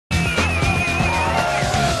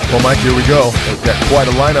Well, Mike, here we go. We've got quite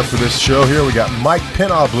a lineup for this show here. We got Mike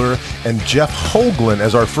Penobler and Jeff Hoagland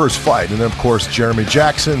as our first fight. And then, of course, Jeremy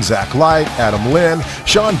Jackson, Zach Light, Adam Lynn,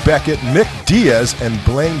 Sean Beckett, Nick Diaz, and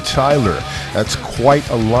Blaine Tyler. That's quite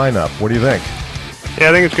a lineup. What do you think? Yeah,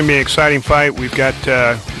 I think it's going to be an exciting fight. We've got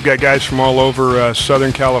guys from all over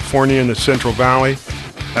Southern California and the Central Valley.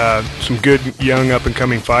 Some good, young,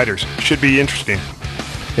 up-and-coming fighters. Should be interesting.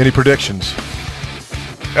 Any predictions?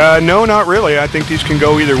 No, not really. I think these can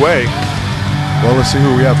go either way. Well, let's see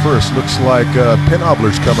who we have first. Looks like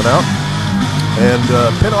Penobler's coming out. And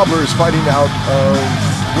Penobler is fighting out of...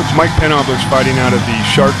 Mike Penobler's fighting out of the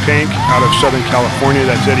Shark Tank out of Southern California.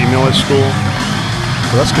 That's Eddie Millis' school.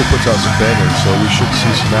 Well, that school puts out some bangers, so we should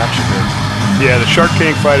see some action here. Yeah, the Shark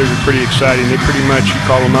Tank fighters are pretty exciting. They pretty much, you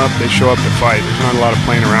call them up, they show up to fight. There's not a lot of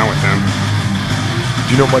playing around with them.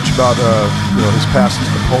 Do you know much about his past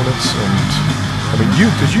opponents? And I mean,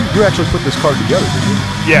 because you actually put this card together, did you?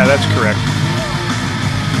 Yeah, that's correct.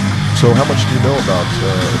 So how much do you know about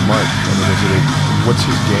Mike? I mean, what's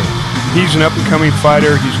his game? He's an up-and-coming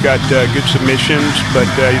fighter. He's got good submissions, but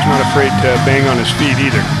he's not afraid to bang on his feet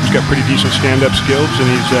either. He's got pretty decent stand-up skills,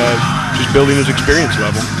 and he's just building his experience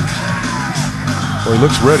level. Well, he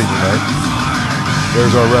looks ready tonight.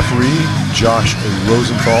 There's our referee, Josh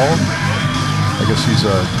Rosenthal. I guess he's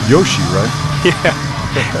Yoshi, right? Yeah,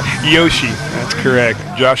 Yoshi. That's correct.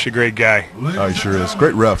 Josh, a great guy. Oh, he sure is.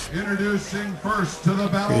 Great ref.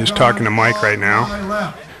 He's talking to Mike right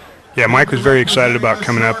now. Yeah, Mike was very excited about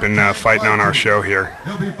coming up and fighting on our show here.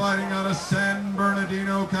 He'll be fighting out of San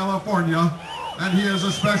Bernardino, California, and he is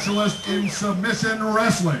a specialist in submission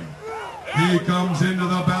wrestling. He comes into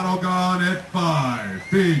the Battleground at 5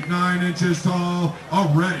 feet 9 inches tall,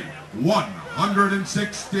 already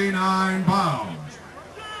 169 pounds.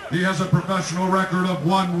 He has a professional record of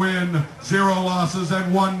 1 win, 0 losses,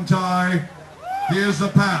 and 1 tie. He is a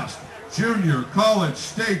past junior college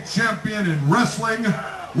state champion in wrestling.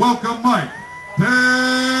 Welcome, Mike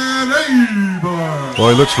Penobler.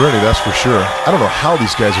 Well, he looks ready, that's for sure. I don't know how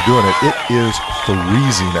these guys are doing it. It is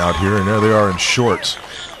freezing out here, and there they are in shorts.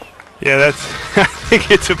 Yeah, I think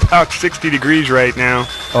it's about 60 degrees right now.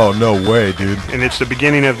 Oh, no way, dude. And it's the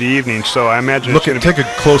beginning of the evening, so I imagine take a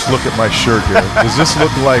close look at my shirt here. Does this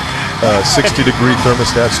look like 60-degree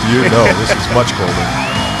thermostats to you? No, this is much colder.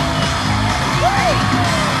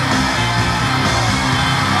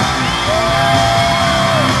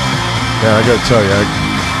 Yeah, I got to tell you, I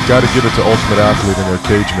got to give it to Ultimate Athlete and their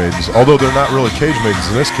cage maidens. Although they're not really cage maidens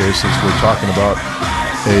in this case, since we're talking about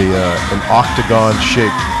an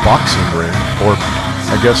octagon-shaped boxing ring, or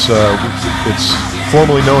I guess it's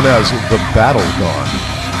formally known as the Battleground.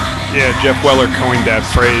 Yeah, Jeff Weller coined that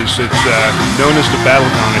phrase. It's known as the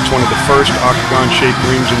Battleground. It's one of the first octagon-shaped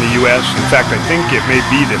rings in the U.S. In fact, I think it may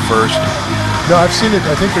be the first. No, I've seen it.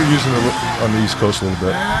 I think they're using it on the East Coast a little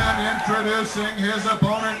bit. And introducing his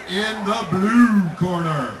opponent in the blue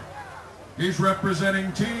corner. He's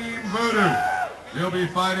representing Team Voodoo. He'll be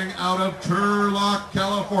fighting out of Turlock,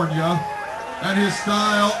 California, and his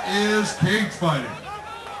style is cage fighting.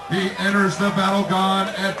 He enters the Battleground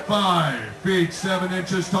at 5 feet 7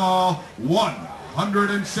 inches tall,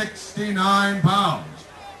 169 pounds.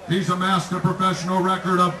 He's amassed a professional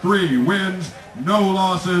record of 3 wins, no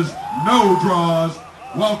losses, no draws.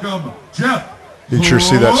 Welcome, Jeff. You can sure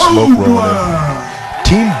see that smoke rolling in.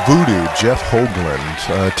 Team Voodoo, Jeff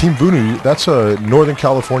Hoagland. Team Voodoo, that's Northern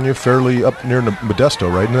California, fairly up near Modesto,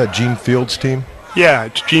 right? Isn't that Gene Fields' team? Yeah,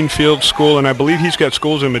 it's Gene Fields' school, and I believe he's got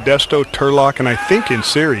schools in Modesto, Turlock, and I think in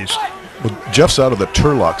Ceres. Well, Jeff's out of the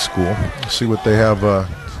Turlock school. Let's see what they have.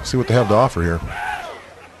 See what they have to offer here.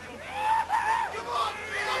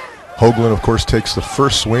 Hoagland, of course, takes the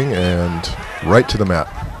first swing and right to the mat.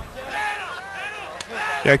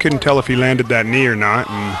 Yeah, I couldn't tell if he landed that knee or not,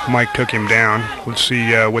 and Mike took him down. Let's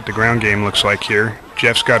see what the ground game looks like here.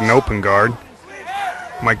 Jeff's got an open guard.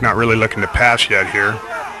 Mike not really looking to pass yet here.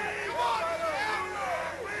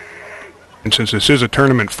 And since this is a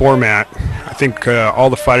tournament format, I think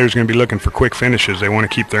all the fighters are going to be looking for quick finishes. They want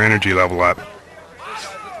to keep their energy level up.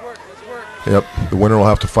 Yep, the winner will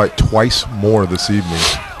have to fight twice more this evening.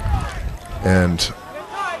 And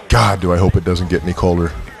God, do I hope it doesn't get any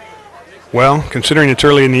colder. Well, considering it's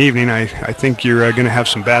early in the evening, I think you're going to have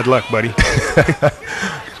some bad luck, buddy.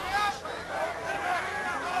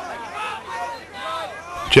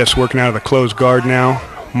 Jeff's working out of the closed guard now.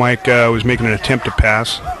 Mike was making an attempt to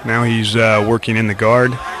pass. Now he's working in the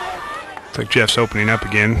guard. Looks like Jeff's opening up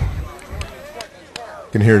again.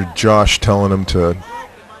 You can hear Josh telling him to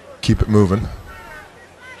keep it moving.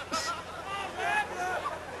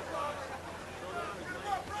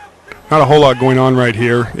 Not a whole lot going on right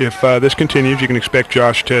here. If this continues, you can expect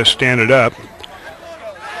Josh to stand it up.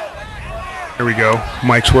 There we go.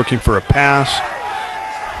 Mike's working for a pass.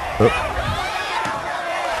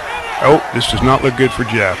 Oh, this does not look good for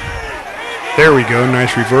Jeff. There we go.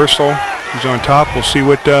 Nice reversal. He's on top. We'll see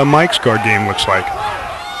what Mike's guard game looks like.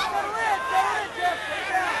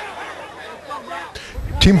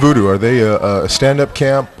 Team Voodoo, are they a stand-up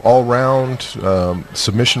camp, all-round,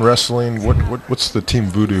 submission wrestling? What's the Team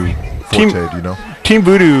Voodoo forte, do you know? Team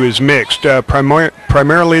Voodoo is mixed.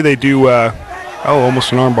 Primarily they do,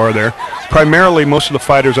 almost an armbar there. Primarily most of the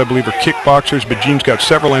fighters, I believe, are kickboxers, but Gene's got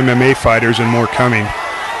several MMA fighters and more coming.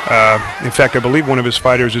 In fact, I believe one of his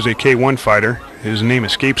fighters is a K1 fighter. His name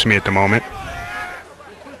escapes me at the moment.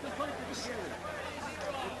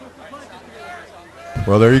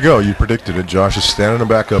 Well, there you go. You predicted it. Josh is standing him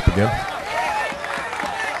back up again.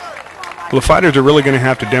 Well, the fighters are really going to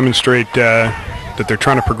have to demonstrate that they're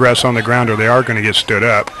trying to progress on the ground, or they are going to get stood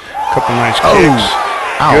up. A couple nice kicks.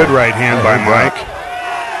 Ow. Good right hand by Mike.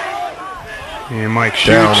 And Mike shoots.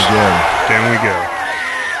 Down again. Down we go.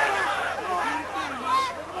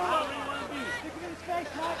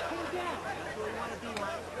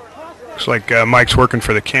 Looks like Mike's working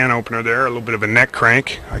for the can opener there. A little bit of a neck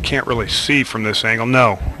crank. I can't really see from this angle.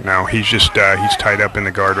 No, he's just he's tied up in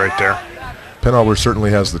the guard right there. Penhalber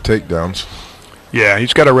certainly has the takedowns. Yeah,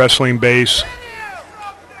 he's got a wrestling base.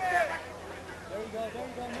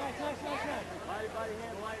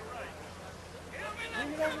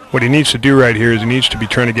 What he needs to do right here is he needs to be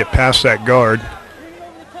trying to get past that guard.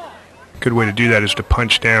 Good way to do that is to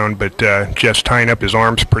punch down, but Jeff's tying up his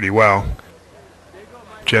arms pretty well.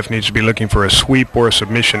 Jeff needs to be looking for a sweep or a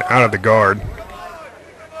submission out of the guard.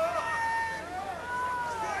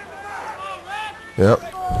 Yep.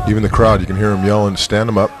 Even the crowd, you can hear him yelling, stand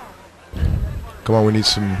him up. Come on, we need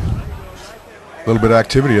some little bit of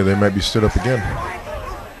activity or they might be stood up again.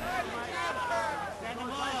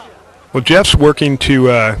 Well, Jeff's working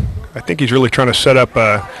to, I think he's really trying to set up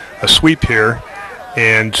a sweep here,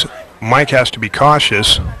 and Mike has to be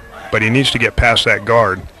cautious, but he needs to get past that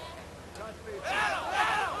guard.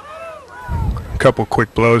 Couple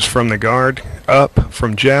quick blows from the guard, up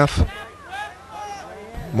from Jeff.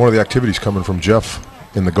 More of the activity's coming from Jeff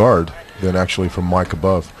in the guard than actually from Mike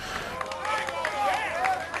above.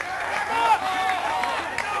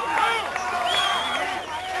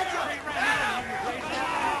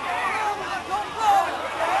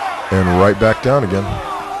 And right back down again.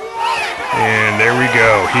 And there we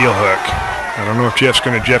go, heel hook. I don't know if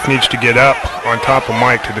Jeff needs to get up on top of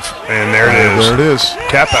Mike and there it is. There it is.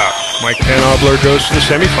 Tap out. Mike Penhalber goes to the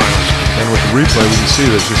semifinals. And with the replay, we can see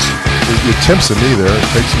that it attempts the knee there. It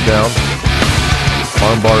takes him down.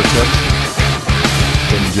 Armbar attempt.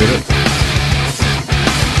 Didn't get it.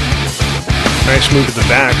 Nice move to the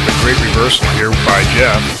back, but great reversal here by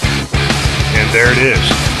Jeff. And there it is.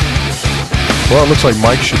 Well, it looks like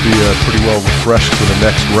Mike should be pretty well refreshed for the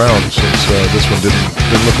next round since this one didn't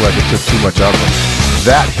look like it took too much out of him.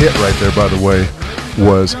 That hit right there, by the way,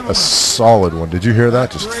 was a solid one. Did you hear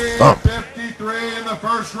that? Just thump. 53 in the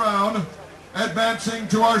first round. Advancing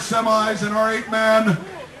to our semis and our 8-man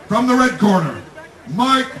from the red corner,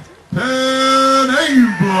 Mike Penhalber.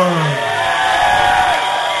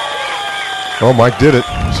 Oh, Mike did it.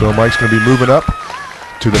 So Mike's going to be moving up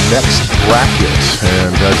to the next bracket.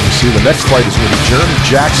 And as you see, the next fight is going to be Jeremy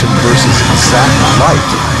Jackson versus Zach Light.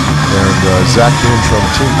 And Zach being from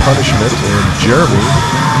Team Punishment, and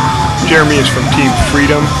Jeremy is from Team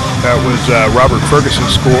Freedom. That was Robert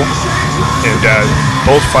Ferguson's school. And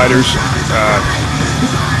both fighters,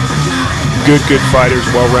 good fighters,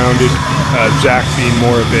 well-rounded. Zach being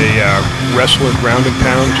more of a wrestler, ground and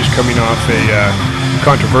pound, just coming off a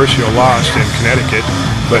controversial loss in Connecticut.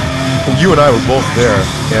 But you and I were both there,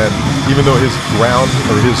 and even though his ground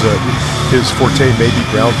or his forte may be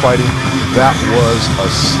ground fighting, that was a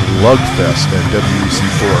slugfest at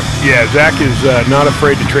WEC4. Yeah, Zach is not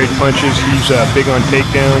afraid to trade punches. He's big on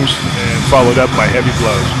takedowns and followed up by heavy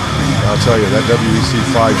blows. I'll tell you, that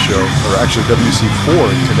WEC5 show, or actually WEC4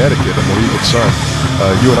 in Connecticut, I believe it's son,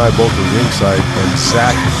 you and I both were ringside, and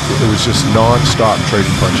Zach, it was just non-stop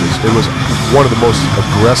trading punches. It was one of the most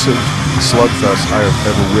aggressive slugfests I have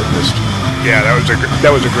ever witnessed. Yeah,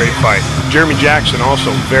 that was a great fight. Jeremy Jackson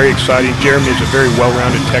also very exciting. Jeremy is a very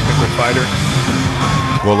well-rounded technical fighter.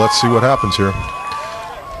 Well, let's see what happens here.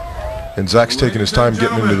 And Zach's taking his time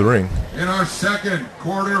getting into the ring. In our second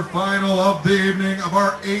quarterfinal of the evening of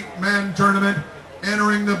our 8-man tournament,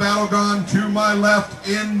 entering the battleground to my left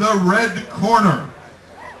in the red corner,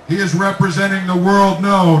 he is representing the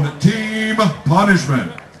world-known Team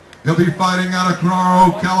Punishment. He'll be fighting out of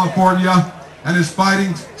Corona, California, and his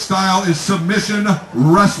fighting style is submission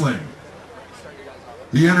wrestling.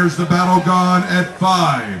 He enters the Battleground at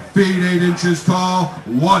 5 feet 8 inches tall,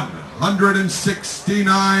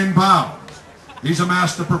 169 pounds. He's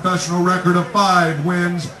amassed a professional record of 5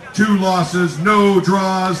 wins, 2 losses, no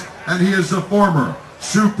draws, and he is the former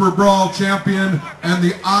Super Brawl champion and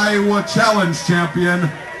the Iowa Challenge champion.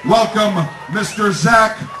 Welcome, Mr.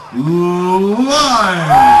 Zach Lyons.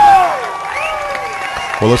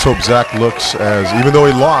 Well, let's hope Zach looks as, even though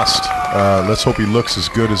he lost, let's hope he looks as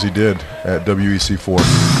good as he did at WEC4.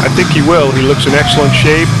 I think he will. He looks in excellent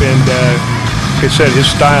shape, and like I said, his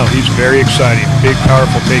style, he's very exciting. Big,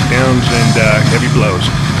 powerful takedowns and heavy blows.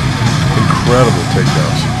 Incredible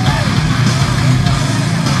takedowns.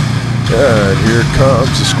 And here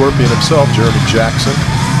comes the Scorpion himself, Jeremy Jackson.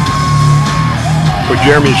 But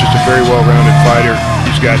Jeremy is just a very well-rounded fighter.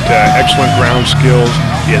 He's got excellent ground skills.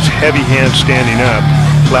 He has heavy hands standing up.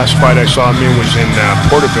 Last fight I saw him in was in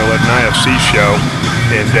Porterville at an IFC show,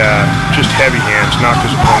 and just heavy hands, knocked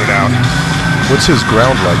his opponent out. What's his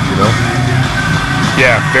ground like, you know?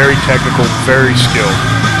 Yeah, very technical, very skilled.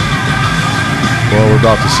 Well, we're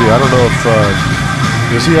about to see. I don't know if,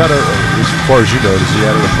 does he have as far as you know, does he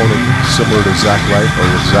have an opponent similar to Zach Light or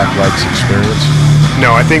with Zach Light's experience?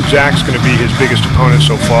 No, I think Zach's going to be his biggest opponent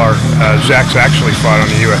so far. Zach's actually fought on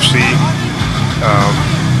the UFC.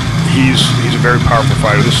 He's a very powerful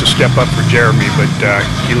fighter. This is a step up for Jeremy, but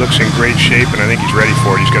he looks in great shape, and I think he's ready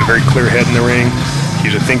for it. He's got a very clear head in the ring.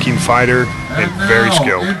 He's a thinking fighter and very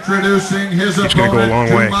skilled. Introducing his he's going to go a long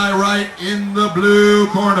way. To my right in the blue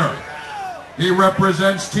corner. He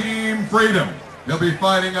represents Team Freedom. He'll be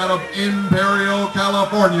fighting out of Imperial,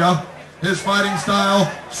 California. His fighting style,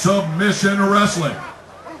 submission wrestling.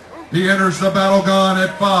 He enters the Battleground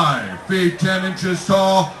at 5 feet 10 inches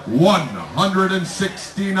tall,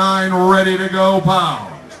 169 ready to go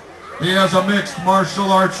pounds. He has a mixed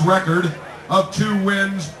martial arts record of 2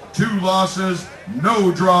 wins, 2 losses,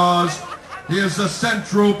 no draws. He is the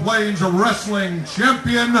Central Plains Wrestling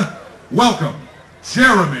champion. Welcome,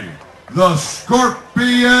 Jeremy the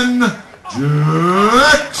Scorpion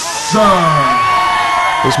Jackson.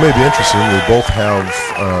 This may be interesting. They both have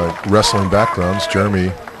wrestling backgrounds.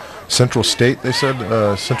 Jeremy, Central State, they said,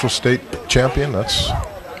 Central State champion. That's,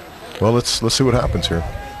 well, let's see what happens here.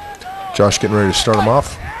 Josh getting ready to start him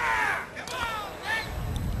off.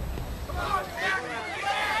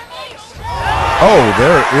 Oh,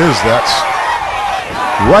 there it is. That's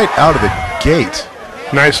right out of the gate.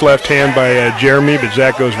 Nice left hand by Jeremy, but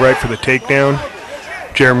Zach goes right for the takedown.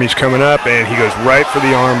 Jeremy's coming up, and he goes right for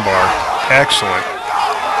the arm bar. Excellent.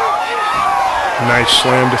 Nice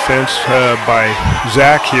slam defense by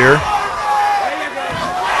Zach here.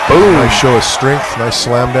 Boom. Nice show of strength. Nice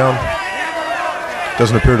slam down.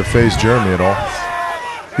 Doesn't appear to phase Jeremy at all.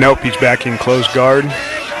 Nope, he's back in closed guard.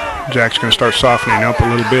 Zach's going to start softening up a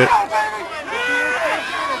little bit.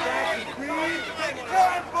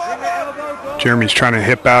 Jeremy's trying to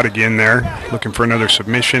hip out again there, looking for another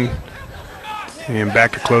submission. And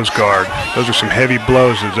back to closed guard. Those are some heavy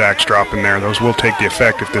blows that Zach's dropping there. Those will take the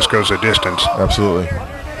effect if this goes a distance. Absolutely.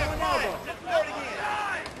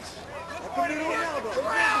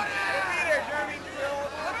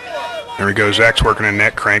 There he goes. Zach's working a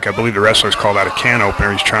neck crank. I believe the wrestler's called out a can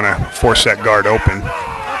opener. He's trying to force that guard open.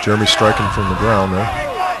 Jeremy striking from the ground there.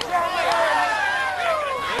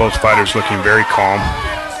 Both fighters looking very calm.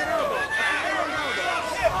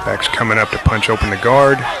 Zach's coming up to punch open the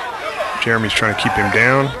guard. Jeremy's trying to keep him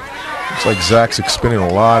down. It's like Zach's expending a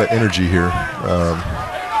lot of energy here.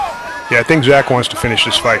 Yeah, I think Zach wants to finish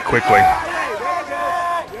this fight quickly.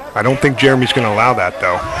 I don't think Jeremy's going to allow that,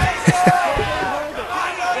 though.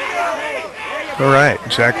 All right,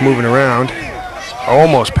 Zach moving around.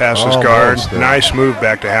 Almost passes guard. Nice move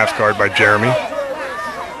back to half guard by Jeremy.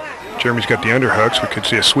 Jeremy's got the underhooks. We could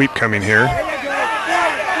see a sweep coming here.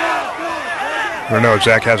 Or no,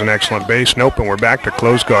 Zach has an excellent base. Nope, and we're back to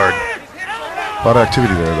close guard. A lot of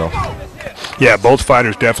activity there, though. Yeah, both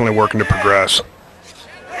fighters definitely working to progress.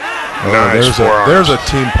 Nice forearms. There's a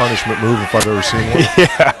team punishment move if I've ever seen one.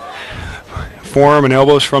 Yeah. Forearm and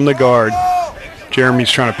elbows from the guard. Jeremy's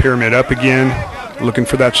trying to pyramid up again, looking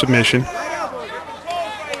for that submission.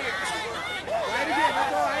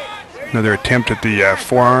 Another attempt at the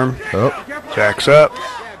forearm. Oh. Zach's up.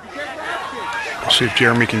 Let's see if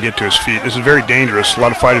Jeremy can get to his feet. This is very dangerous. A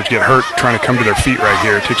lot of fighters get hurt trying to come to their feet right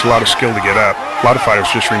here. It takes a lot of skill to get up. A lot of fighters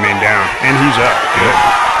just remain down. And he's up. Good.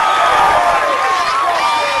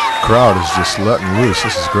 Crowd is just letting loose.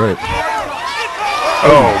 This is great.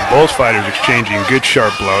 Oh, both fighters exchanging good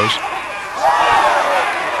sharp blows.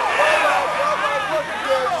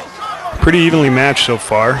 Pretty evenly matched so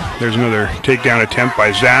far. There's another takedown attempt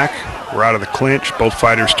by Zach. We're out of the clinch. Both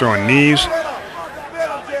fighters throwing knees.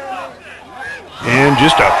 And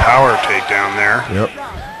just a power takedown there. Yep.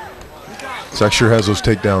 Zach sure has those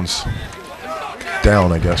takedowns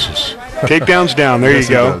down, I guess. Takedowns down. There Yes,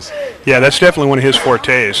 you go. he does. Yeah, that's definitely one of his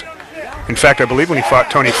fortes. In fact, I believe when he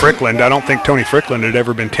fought Tony Frickland, I don't think Tony Frickland had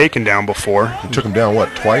ever been taken down before. He took him down,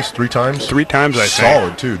 what, twice, 3 times? 3 times, I think.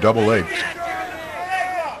 Solid, too, double leg.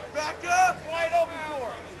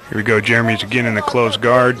 Here we go. Jeremy's again in the closed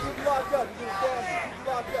guard.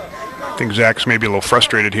 I think Zach's maybe a little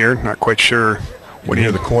frustrated here. Not quite sure what he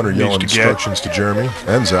hear the corner needs yelling to get. instructions to Jeremy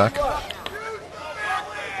and Zach.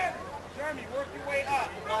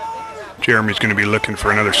 Jeremy's going to be looking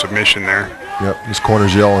for another submission there. Yep, his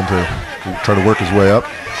corner's yelling to try to work his way up.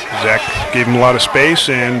 Zach gave him a lot of space,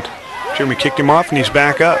 and Jeremy kicked him off, and he's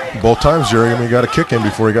back up. Both times Jeremy got a kick in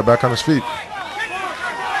before he got back on his feet.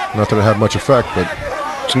 Not that it had much effect, but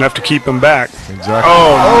it's enough to keep him back. exactly.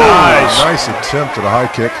 Oh, nice. Nice attempt at a high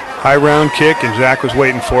kick. High round kick, and Zach was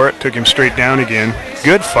waiting for it. Took him straight down again.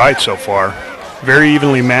 Good fight so far. Very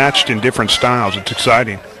evenly matched in different styles. It's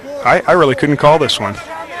exciting. I really couldn't call this one.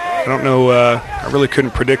 I don't know. I really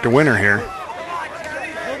couldn't predict a winner here.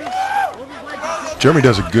 Jeremy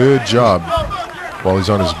does a good job while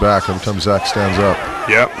he's on his back every time Zach stands up.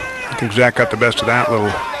 Yep. I think Zach got the best of that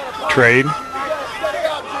little trade.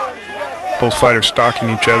 Both fighters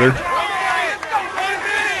stalking each other.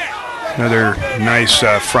 Another nice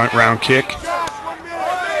front round kick.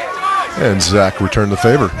 And Zach returned the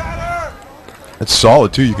favor. It's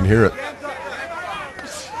solid, too. You can hear it.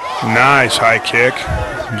 Nice high kick.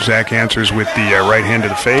 Zach answers with the right hand to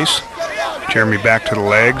the face. Jeremy back to the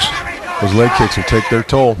legs. Those leg kicks will take their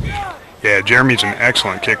toll. Yeah, Jeremy's an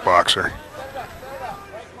excellent kickboxer.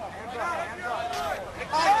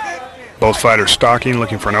 Both fighters stalking,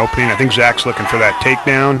 looking for an opening. I think Zach's looking for that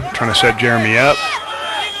takedown, trying to set Jeremy up.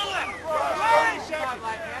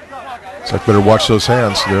 Zach better watch those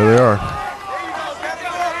hands. There they are.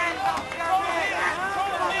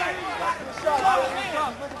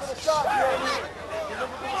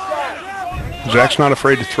 Zach's not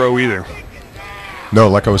afraid to throw either. No,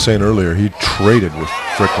 like I was saying earlier, he traded with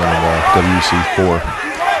Frickland in WC4.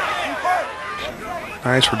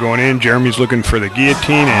 Nice, we're going in. Jeremy's looking for the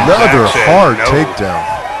guillotine. And Another Zach said hard no. takedown.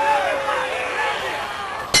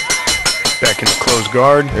 Back into closed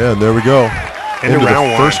guard. Yeah, and there we go. Into the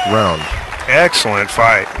round one. first round. Excellent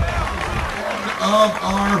fight. Of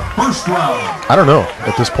our first round. I don't know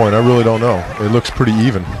at this point. I really don't know. It looks pretty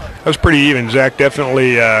even. That was pretty even. Zach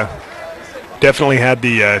definitely had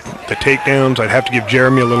the takedowns. I'd have to give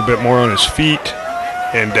Jeremy a little bit more on his feet,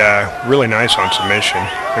 and really nice on submission.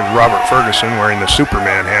 There's Robert Ferguson wearing the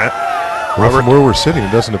Superman hat. Well, from where we're sitting,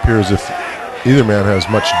 it doesn't appear as if either man has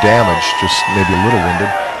much damage, just maybe a little winded.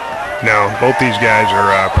 No, both these guys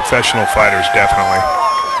are professional fighters, definitely.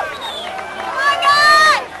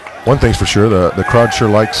 One thing's for sure, the crowd sure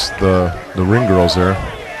likes the ring girls there.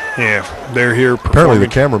 Yeah, they're here performing. Apparently the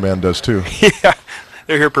cameraman does too. Yeah,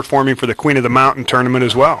 they're here performing for the Queen of the Mountain tournament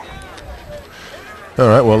as well. All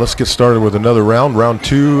right, well, let's get started with another round. Round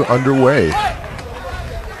 2 underway.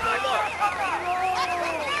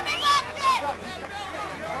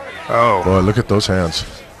 Oh, Boy, look at those hands.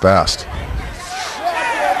 Fast.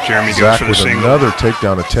 Jeremy goes Zach for the with single. another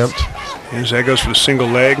takedown attempt. And Zach goes for the single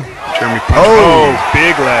leg. Jeremy punches. Oh.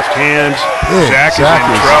 Big left hand. Big. Zach is Zach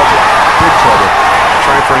in is trouble. Big trouble.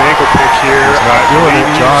 Trying for an ankle pick here. He's not doing it.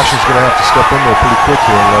 Josh is going to have to step in there pretty quick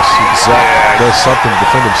here unless Zach does something to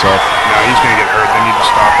defend himself. No, he's going to get hurt. They need to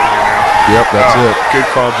stop it here now. Yep, that's it. Good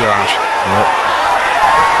call, Josh. Yep.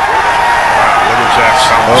 Look at Zach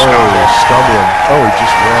stumble. Stumbling. Oh, he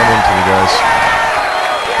just ran into the guys.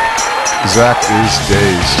 Zach is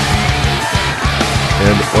dazed.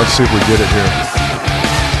 And let's see if we get it here.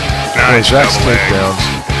 Nice Zach's double leg. takedowns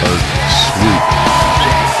are sweet.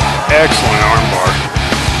 Excellent armbar.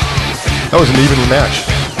 That was an even match.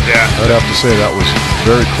 Yeah. I'd have to say that was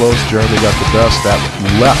very close. Jeremy got the best. That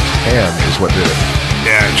left hand is what did it.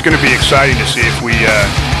 Yeah, it's going to be exciting to see if we.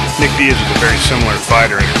 Nick Diaz is a very similar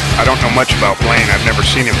fighter, and I don't know much about Blaine. I've never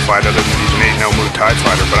seen him fight other than he's an 8-0 Muay Thai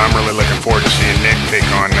fighter, but I'm really looking forward to seeing Nick take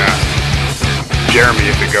on Jeremy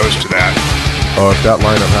if it goes to that. Oh, if that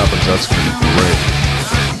lineup happens, that's going to be great.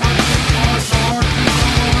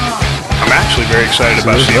 I'm actually very excited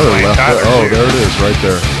So about there's seeing another Blaine left. Tyler, Oh, too. there it is, right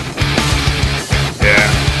there. Yeah.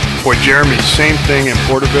 Boy, Jeremy, same thing in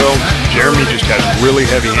Porterville. Jeremy just has really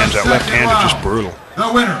heavy hands. That left hand is just brutal. The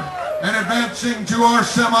winner, and advancing to our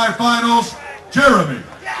semifinals, Jeremy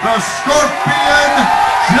the Scorpion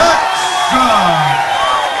Jackson.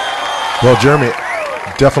 Well, Jeremy,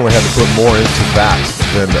 definitely had to put more into that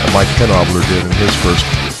than Mike Penobler did in his first.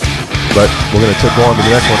 But we're going to go on to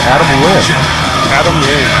the next one. Adam Lynn. Adam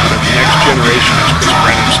Lynn, out of the next generation, is Chris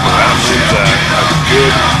Brennan's school. Adam Lynn's a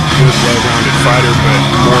good, well-rounded fighter, but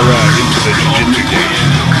more into the jiu-jitsu game.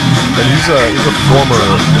 And he's a former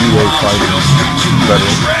UA fighting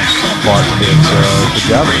veteran. Fought at the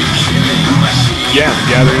Gathering. Yeah, the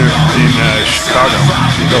Gathering in Chicago.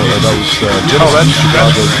 No, that was that's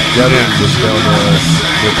Chicago. Gathering was down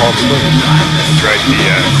near Palm Springs. That's right, the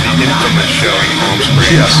infamous show in Palm Springs.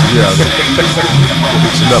 Yes, yeah.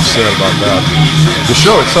 It's enough said about that. The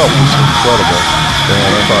show itself was incredible,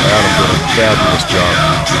 and I thought Adam did a fabulous job.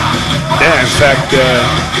 Yeah, in fact,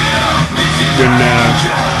 when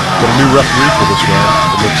got a new referee for this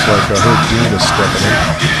round. It looks like Herb Dean is stepping in.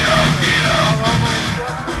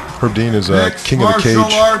 Herb Dean is a King of the Cage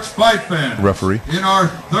martial arts fight fan referee. In our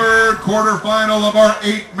third quarterfinal of our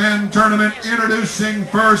 8-man tournament, introducing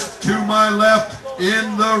first to my left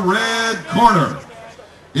in the red corner.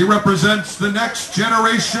 He represents the Next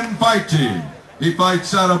Generation Fight Team. He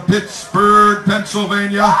fights out of Pittsburgh,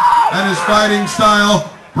 Pennsylvania, and his fighting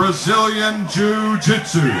style, Brazilian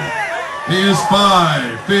Jiu-Jitsu. He is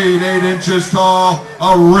 5 feet 8 inches tall,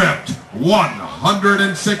 a ripped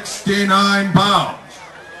 169 pounds.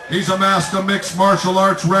 He's amassed a mixed martial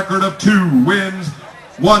arts record of 2 wins,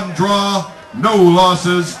 1 draw, no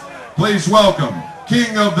losses. Please welcome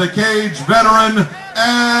King of the Cage veteran,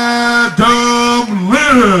 Adam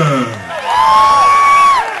Lynn.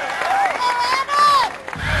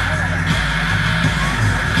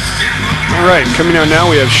 All right, coming out now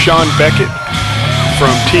we have Sean Beckett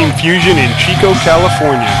from Team Fusion in Chico,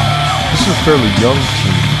 California. This is a fairly young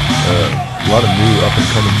team. A lot of new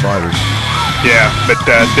up-and-coming fighters. Yeah, but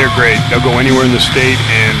they're great. They'll go anywhere in the state,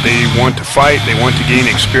 and they want to fight. They want to gain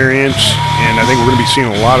experience, and I think we're going to be seeing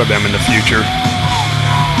a lot of them in the future.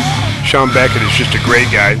 Sean Beckett is just a great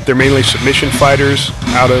guy. They're mainly submission fighters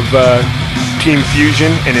out of Team Fusion,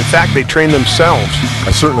 and in fact, they train themselves.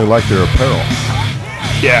 I certainly like their apparel.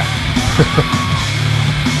 Yeah.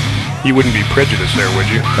 You wouldn't be prejudiced there, would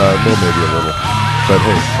you? Well, maybe a little. But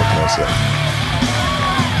hey, what can I say?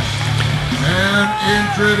 And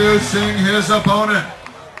introducing his opponent,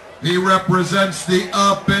 he represents the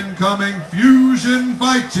up-and-coming Fusion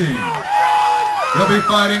Fight Team. He'll be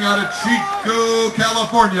fighting out of Chico,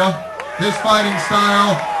 California. His fighting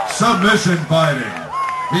style, submission fighting.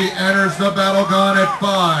 He enters the battleground at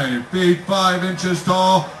 5 feet 5 inches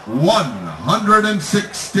tall,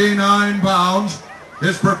 169 pounds.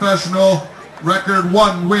 His professional record,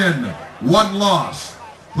 1 win, 1 loss.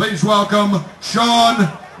 Please welcome Sean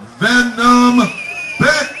Venom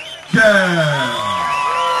Beckett.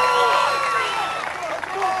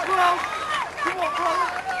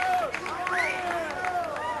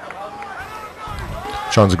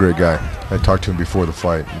 Sean's a great guy. I talked to him before the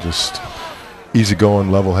fight. Just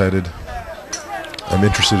easygoing, level-headed. I'm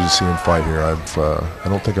interested to see him fight here. I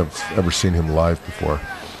don't think I've ever seen him live before.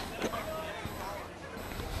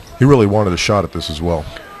 He really wanted a shot at this as well.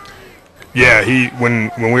 Yeah,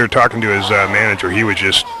 when we were talking to his manager, he was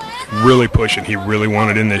just really pushing. He really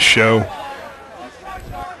wanted in this show.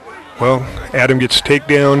 Well, Adam gets a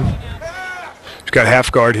takedown. He's got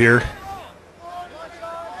half guard here.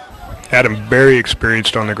 Adam very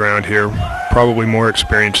experienced on the ground here, probably more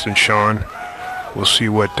experienced than Sean. We'll see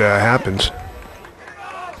what happens.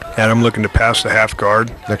 Adam looking to pass the half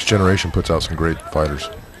guard. Next Generation puts out some great fighters.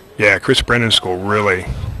 Yeah, Chris Brennan's school, really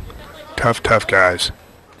tough guys.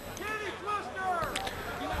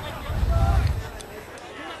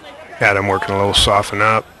 Adam working a little soften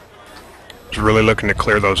up. He's really looking to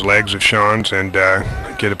clear those legs of Sean's and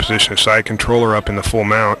get a position of side controller up in the full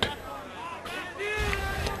mount.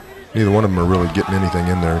 Neither one of them are really getting anything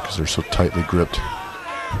in there because they're so tightly gripped.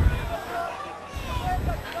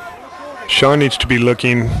 Sean needs to be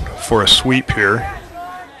looking for a sweep here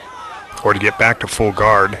or to get back to full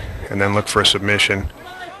guard and then look for a submission.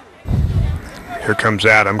 Here comes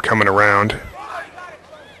Adam coming around.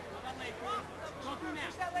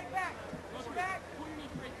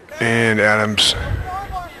 And Adams,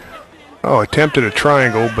 attempted a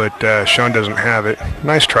triangle, but Sean doesn't have it.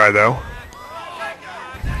 Nice try, though.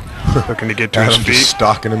 Looking to get to his feet. Just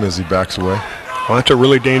stalking him as he backs away. Well, that's a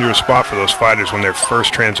really dangerous spot for those fighters when they're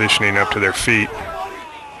first transitioning up to their feet.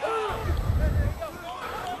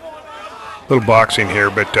 Little boxing here,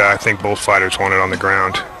 but I think both fighters want it on the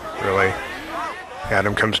ground, really.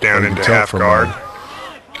 Adam comes down into half guard.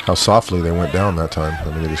 How softly they went down that time.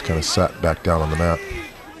 I mean, they just kind of sat back down on the mat.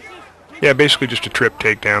 Yeah, basically just a trip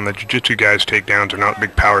takedown. The jiu-jitsu guys' takedowns are not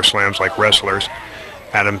big power slams like wrestlers.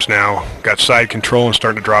 Adams now got side control and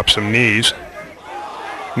starting to drop some knees.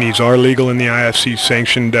 Knees are legal in the IFC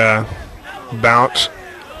sanctioned bouts,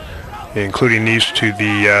 including knees to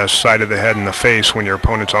the side of the head and the face when your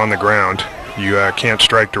opponent's on the ground. You can't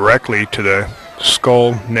strike directly to the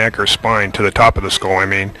skull, neck, or spine, to the top of the skull, I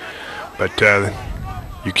mean, but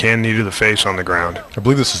you can knee to the face on the ground. I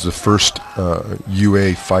believe this is the first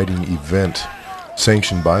UA fighting event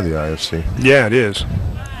sanctioned by the IFC. Yeah, it is.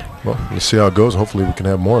 Well, let's see how it goes. Hopefully we can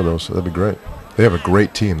have more of those. That'd be great. They have a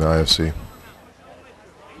great team, the IFC.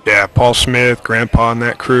 Yeah, Paul Smith, Grandpa and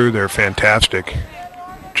that crew, they're fantastic.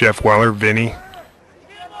 Jeff Weller, Vinny.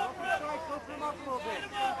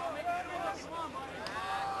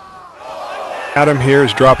 Adam here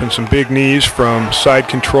is dropping some big knees from side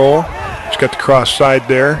control. He's got the cross side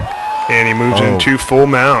there, and he moves into full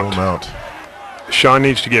mount. Full mount. Sean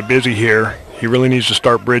needs to get busy here. He really needs to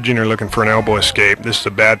start bridging or looking for an elbow escape. This is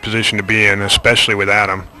a bad position to be in, especially with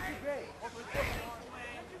Adam.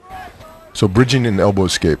 So bridging and elbow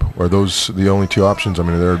escape, are those the only two options? I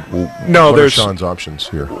mean, no, there's Sean's options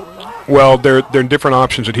here. Well, there are different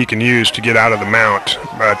options that he can use to get out of the mount,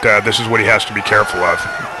 but this is what he has to be careful of.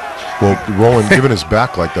 Well, rolling, giving his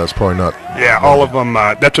back like that's probably not. Yeah, all of them.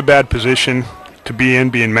 That's a bad position to be in,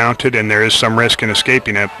 being mounted, and there is some risk in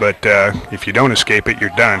escaping it, but if you don't escape it, you're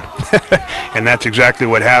done. And that's exactly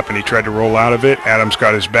what happened. He tried to roll out of it. Adam's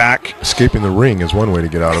got his back. Escaping the ring is one way to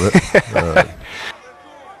get out of it.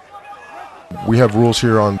 We have rules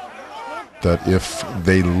here on that if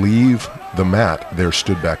they leave the mat, they're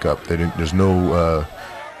stood back up. There's no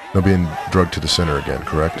being drugged to the center again,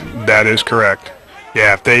 correct? That is correct.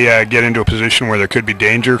 Yeah, if they get into a position where there could be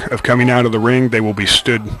danger of coming out of the ring, they will be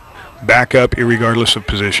stood back up irregardless of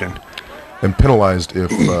position. And penalized if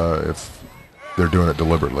they're doing it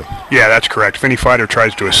deliberately. Yeah, that's correct. If any fighter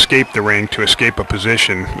tries to escape the ring, to escape a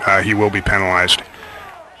position, he will be penalized.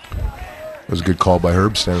 It was a good call by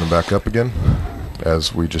Herb, standing back up again,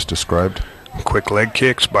 as we just described. Quick leg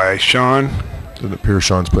kicks by Sean. Doesn't appear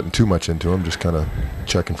Sean's putting too much into him, just kind of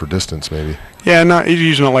checking for distance maybe. Yeah, he's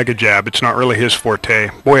using it like a jab. It's not really his forte.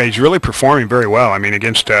 Boy, he's really performing very well. I mean,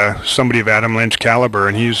 against somebody of Adam Lynch caliber,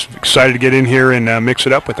 and he's excited to get in here and mix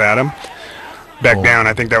it up with Adam. Back down,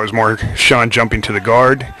 I think that was more Sean jumping to the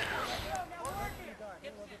guard.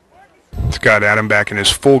 It's got Adam back in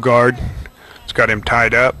his full guard. It's got him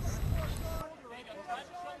tied up.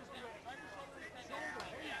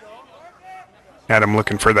 Adam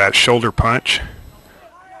looking for that shoulder punch.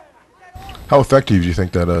 How effective do you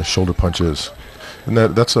think that shoulder punch is? And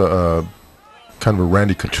that's a kind of a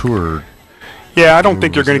Randy Couture. Yeah, I don't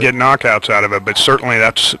think you're going to get knockouts out of it, but certainly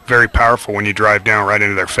that's very powerful when you drive down right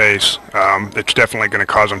into their face. It's definitely going to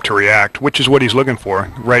cause them to react, which is what he's looking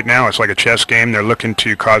for. Right now, it's like a chess game. They're looking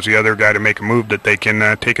to cause the other guy to make a move that they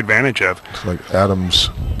can take advantage of. Looks like Adam's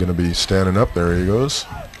going to be standing up. There he goes.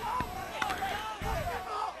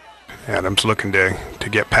 Adam's looking to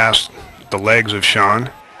get past the legs of Sean.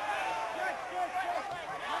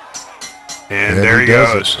 And there he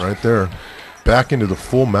goes. Right there. Back into the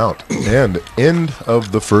full mount. And end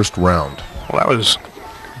of the first round. Well, that was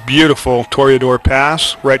beautiful Toreador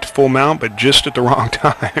pass, right to full mount, but just at the wrong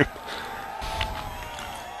time.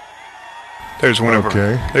 There's one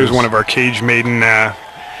of our Cage Maiden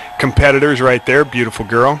competitors right there. Beautiful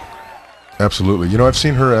girl. Absolutely. You know, I've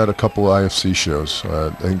seen her at a couple IFC shows. I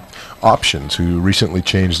think Options, who recently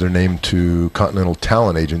changed their name to Continental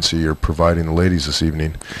Talent Agency, are providing the ladies this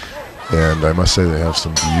evening. And I must say they have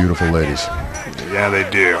some beautiful ladies. Yeah, they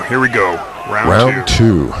do. Here we go. Round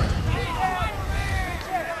two.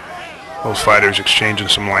 Those fighters exchanging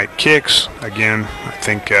some light kicks. Again, I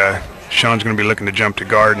think Sean's going to be looking to jump to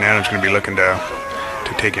guard, and Adam's going to be looking to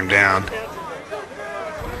take him down.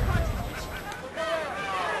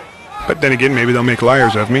 But then again, maybe they'll make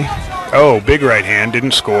liars of me. Oh, big right hand,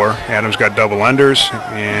 didn't score. Adam's got double unders,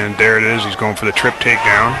 and there it is. He's going for the trip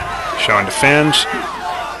takedown. Sean defends.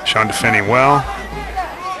 Sean defending well.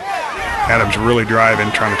 Adam's really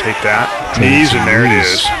driving, trying to take that. Knees, and there it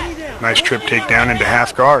is. Nice trip takedown into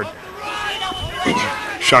half guard.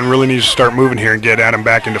 Sean really needs to start moving here and get Adam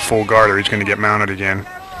back into full guard, or he's going to get mounted again.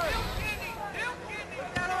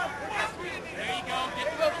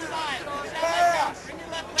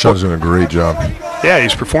 Sean's doing a great job. Yeah,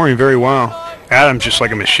 he's performing very well. Adam's just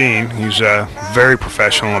like a machine. He's very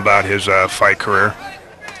professional about his fight career.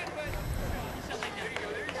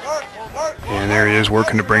 And there he is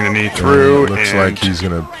working to bring the knee through. Looks like he's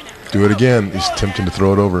going to do it again. He's attempting to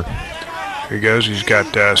throw it over. Here he goes. He's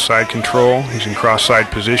got side control. He's in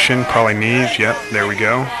cross-side position. Probably knees. Yep, there we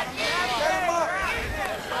go.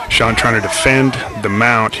 Sean trying to defend the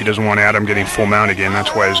mount. He doesn't want Adam getting full mount again.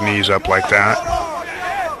 That's why his knee's up like that.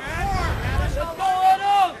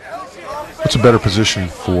 What's a better position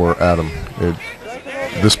for Adam?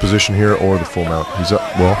 This position here or the full mount? He's up.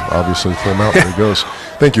 Well, obviously the full mount. There he goes.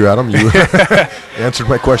 Thank you, Adam. You answered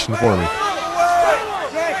my question for me.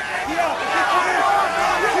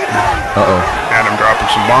 Uh-oh. Adam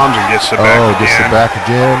dropping some bombs and gets the back again. Oh, gets the back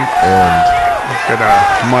again, and gonna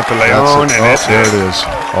Monteleone, and that's there it is.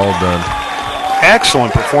 All done.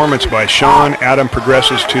 Excellent performance by Sean. Adam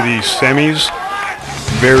progresses to the semis.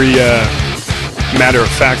 Very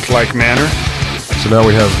matter-of-fact-like manner. So now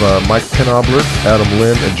we have Mike Penobler, Adam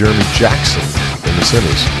Lynn, and Jeremy Jackson in the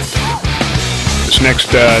semis. This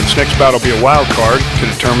next bout will be a wild card to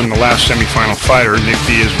determine the last semifinal fighter, Nick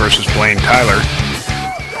Diaz versus Blaine Tyler.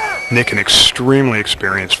 Nick, an extremely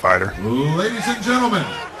experienced fighter. Ladies and gentlemen,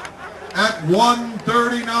 at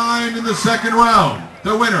 1:39 in the second round,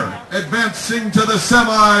 the winner advancing to the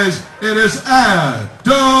semis, it is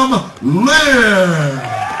Adam Lynn.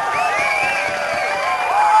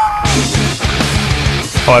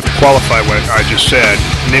 I'll have to qualify what I just said.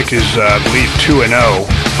 Nick is, I believe, 2-0,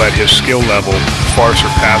 but his skill level far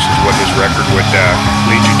surpasses what his record would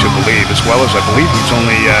lead you to believe, as well as I believe he's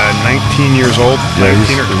only 19 years old,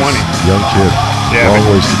 19 or 20. Young kid. Yeah, long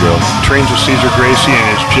ways to go. Trains with Cesar Gracie and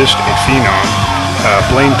is just a phenom.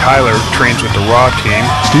 Blaine Tyler trains with the Raw team.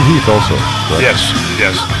 Steve Heath also. Right? Yes.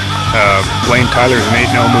 Blaine Tyler is an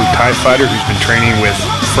 8-0 Muay Thai fighter who's been training with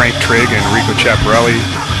Frank Trigg and Rico Chaparelli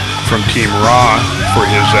from Team Raw for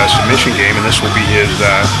his submission game, and this will be his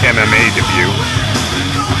MMA debut.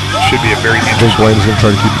 Should be a very interesting. I think Blaine is going to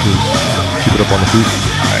try to keep it up on the feet.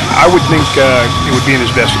 I would think it would be in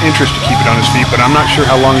his best interest to keep it on his feet, but I'm not sure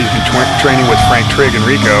how long he's been training with Frank Trigg and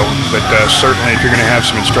Rico, but certainly if you're going to have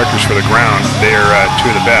some instructors for the ground, they are two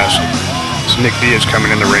of the best. So Nick Diaz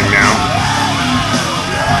coming in the ring now.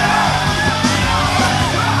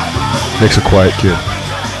 Nick's a quiet kid.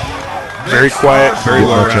 Very quiet, very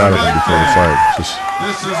low. Much out of him before the fight. This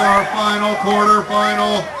is our final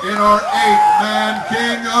quarterfinal in our 8-man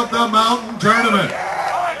King of the Mountain tournament.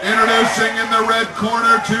 Introducing in the red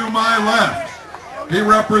corner to my left, he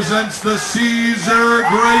represents the Cesar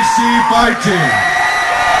Gracie fight team.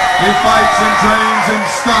 He fights and trains in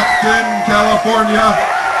Stockton, California.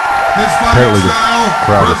 His fighting style,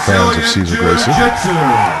 crowd of fans of Cesar Gracie. Jiu-Jitsu.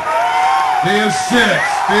 He is 6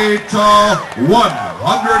 feet tall,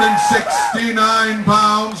 169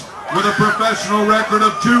 pounds, with a professional record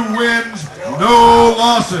of 2 wins, no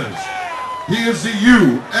losses. He is the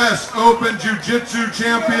U.S. Open Jiu-Jitsu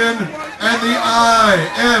champion and the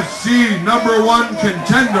IFC #1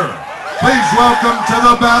 contender. Please welcome to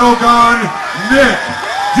the Battleground, Nick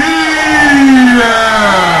Diaz.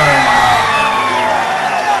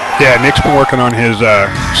 Yeah, Nick's been working on his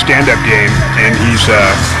stand-up game, and he's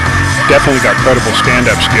definitely got credible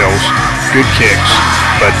stand-up skills, good kicks,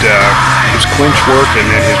 but his clinch work and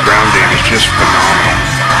then his ground game is just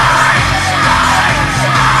phenomenal.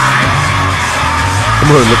 I'm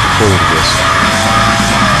really looking forward to this.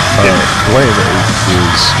 Blaine is an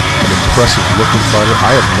impressive-looking fighter.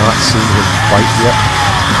 I have not seen him fight yet,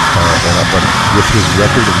 but with his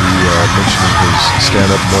record and you mentioning his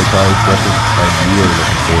stand-up Muay Thai record, I'm really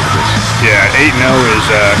looking forward to this. Yeah, 8-0 is,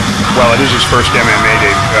 well, it is his first MMA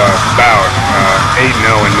bout. 8-0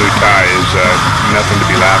 in Muay Thai is nothing to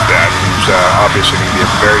be laughed at. He's obviously going to be a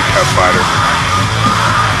very tough fighter.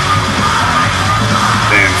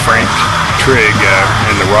 And Frank Trigg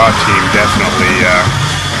and the Raw team definitely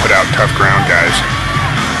put out tough ground guys.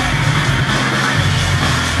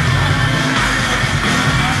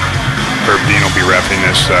 Herb Dean will be reffing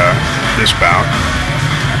this bout.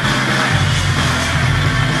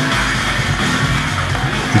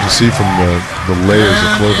 You can see from the layers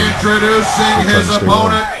of clothing. Introducing his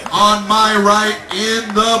opponent on my right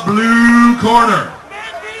in the blue corner.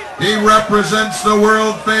 He represents the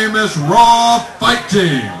world-famous Raw fight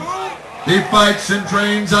team. He fights and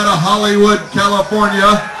trains out of Hollywood,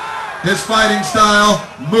 California. His fighting style,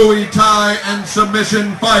 Muay Thai and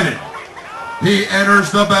submission fighting. He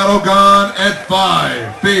enters the Battleground at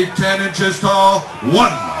 5 feet 10 inches tall,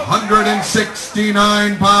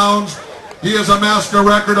 169 pounds. He has amassed a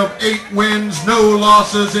record of 8 wins, no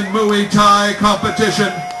losses in Muay Thai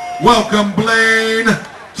competition. Welcome, Blaine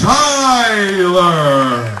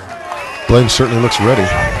Tyler. Blaine certainly looks ready.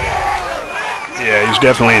 Yeah, he's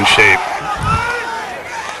definitely in shape.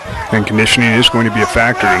 And conditioning is going to be a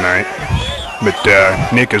factor tonight. But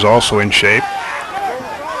Nick is also in shape.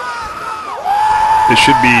 This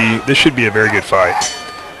should be a very good fight.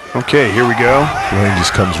 Okay, here we go. Blaine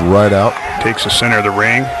just comes right out. Takes the center of the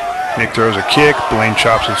ring. Nick throws a kick. Blaine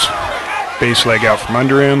chops his base leg out from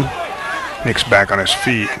under him. Nick's back on his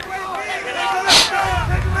feet.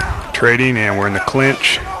 Trading, and we're in the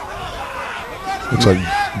clinch. Looks like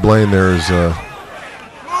Blaine there is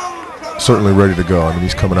certainly ready to go. I mean,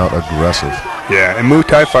 he's coming out aggressive. Yeah, and Muay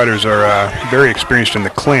Thai fighters are very experienced in the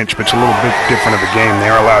clinch, but it's a little bit different of a game. They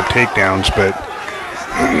are allowed takedowns, but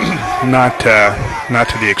not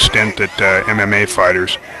to the extent that MMA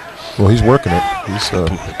fighters. Well, he's working it.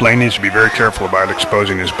 Blaine needs to be very careful about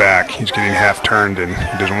exposing his back. He's getting half turned, and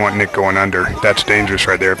he doesn't want Nick going under. That's dangerous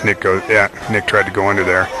right there. If Nick goes, Nick tried to go under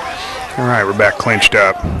there. All right, we're back clinched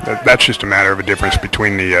up. That's just a matter of a difference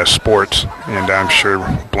between the sports, and I'm sure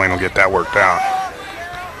Blaine will get that worked out.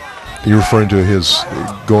 You're referring to his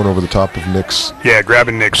going over the top of Nick's? Yeah,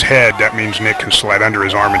 grabbing Nick's head. That means Nick can slide under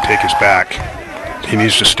his arm and take his back. He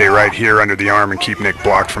needs to stay right here under the arm and keep Nick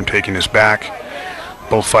blocked from taking his back.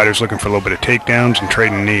 Both fighters looking for a little bit of takedowns and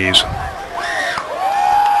trading knees.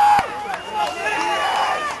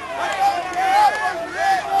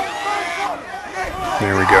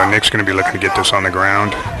 There we go. Nick's going to be looking to get this on the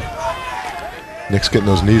ground. Nick's getting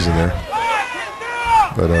those knees in there.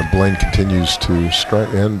 But Blaine continues to strike,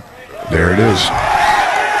 and there it is.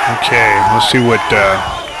 Okay, let's see what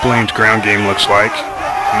Blaine's ground game looks like.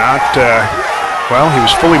 Well, he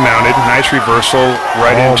was fully mounted. Nice reversal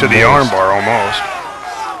right into the armbar almost.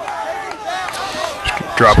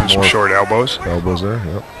 Dropping some short elbows. Elbows there,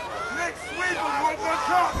 yep.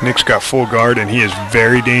 Nick's got full guard, and he is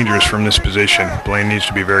very dangerous from this position. Blaine needs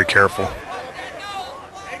to be very careful.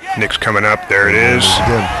 Nick's coming up. There it is.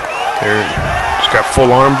 There, he's got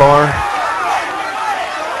full arm bar.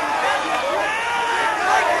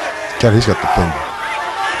 God, he's got the thing.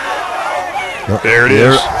 Yep. There it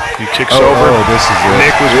is. He kicks over. Oh, this is it.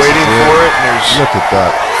 Nick was waiting for it. And there's look at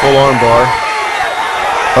that. Full arm bar.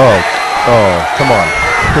 Oh, come on.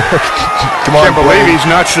 Come on, I can't believe he's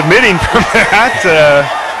not submitting from that.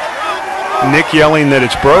 Nick yelling that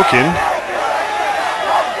it's broken.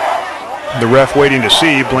 The ref waiting to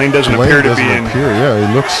see. Blaine doesn't appear to be in. Yeah, he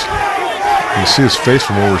looks. You see his face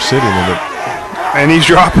from where we're sitting in it. And he's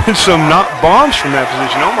dropping some bombs from that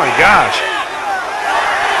position. Oh my gosh.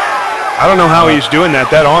 I don't know how he's doing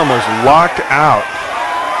that. That arm was locked out.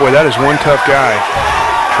 Boy, that is one tough guy.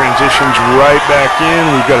 Transitions right back in.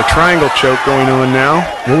 We've got a triangle choke going on now.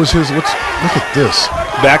 What was his? Look at this.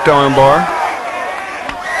 Back to arm bar.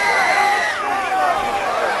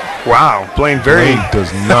 Wow, Blaine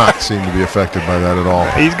does not seem to be affected by that at all.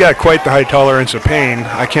 He's got quite the high tolerance of pain.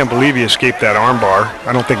 I can't believe he escaped that arm bar.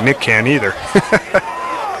 I don't think Nick can either.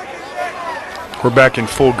 We're back in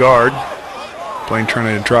full guard. Blaine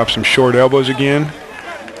trying to drop some short elbows again.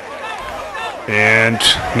 And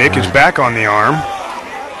Nick is back on the arm.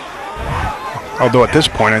 Although at this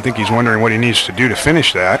point, I think he's wondering what he needs to do to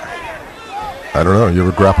finish that. I don't know. You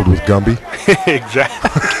ever grappled with Gumby?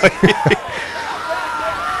 Exactly.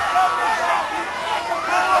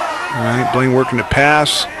 All right, Blaine working to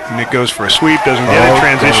pass. Nick goes for a sweep, doesn't get it.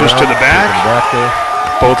 Transitions to the back.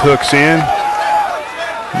 Both hooks in.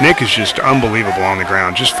 Nick is just unbelievable on the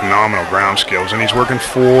ground. Just phenomenal ground skills. And he's working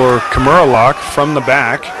for Kimura lock from the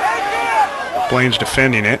back. Blaine's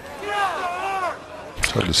defending it. It's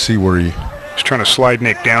hard to see where he's trying to slide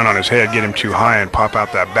Nick down on his head, get him too high and pop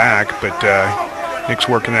out that back. But Nick's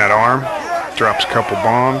working that arm. Drops a couple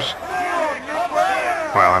bombs.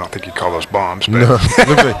 Well, I don't think you'd call those bombs. But no,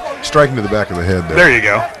 like striking to the back of the head there. There you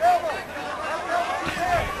go.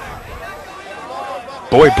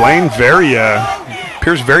 Boy, Blaine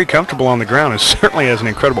appears very comfortable on the ground. It certainly has an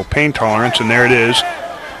incredible pain tolerance, and there it is.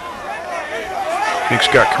 Nick's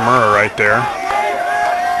got Kimura right there.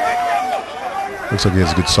 Looks like he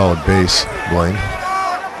has a good solid base, Blaine.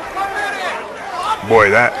 Boy,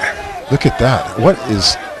 that. Look at that. What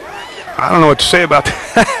is... I don't know what to say about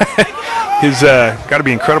that. He's got to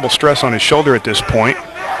be incredible stress on his shoulder at this point.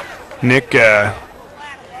 Nick, man,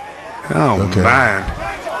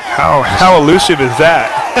 how elusive is that?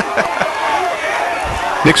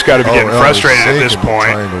 Nick's got to be getting frustrated at this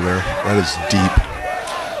point. Triangle there. That is deep.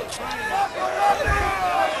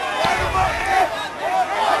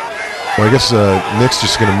 Well, I guess Nick's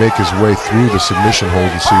just going to make his way through the submission hold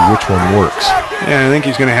and see which one works. Yeah, I think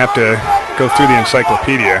he's going to have to go through the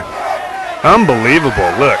encyclopedia. Unbelievable.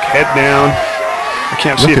 Look, head down. I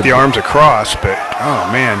can't see if the arm's across, but, oh,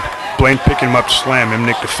 man. Blaine picking him up to slam him.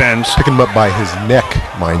 Nick defends. Picking him up by his neck,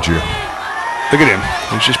 mind you. Look at him.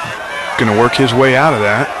 He's just going to work his way out of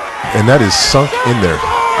that. And that is sunk in there.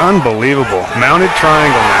 Unbelievable. Mounted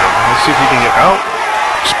triangle now. Let's see if he can get out.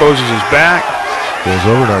 Exposes his back. Goes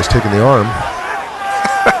over now. He's taking the arm.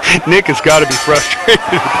 Nick has got to be frustrated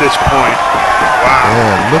at this point. Wow.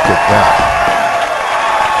 Man, look at that.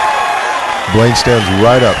 Blaine stands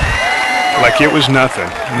right up. Like it was nothing.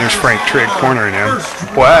 And there's Frank Trigg cornering him.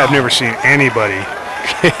 Boy, I've never seen anybody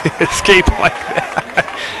escape like that.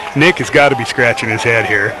 Nick has got to be scratching his head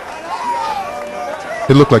here.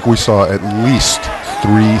 It looked like we saw at least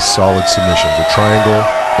 3 solid submissions. A triangle,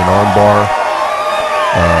 an armbar,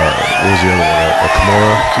 what was the other one? A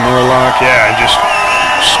Kimura? Kimura lock, yeah, and just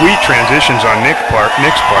sweet transitions on Nick's part,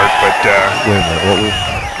 but... wait a minute, what was...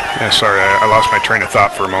 Yeah, sorry, I lost my train of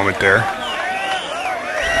thought for a moment there.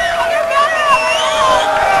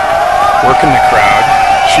 Working the crowd.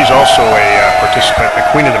 She's also a participant in the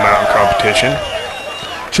Queen of the Mountain competition.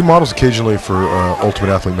 She models occasionally for Ultimate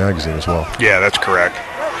Athlete magazine as well. Yeah, that's correct.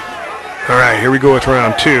 All right, here we go with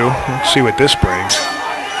round 2. Let's see what this brings.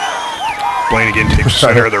 Blaine again takes the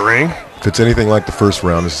center of the ring. If it's anything like the first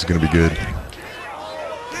round, this is going to be good.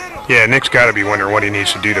 Yeah, Nick's got to be wondering what he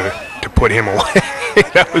needs to do to put him away.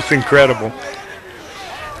 That was incredible.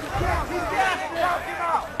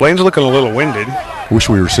 Blaine's looking a little winded. Wish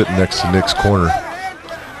we were sitting next to Nick's corner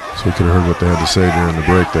so we could have heard what they had to say during the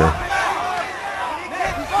break there.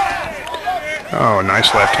 Oh,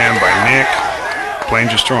 nice left hand by Nick. Blaine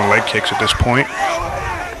just throwing leg kicks at this point,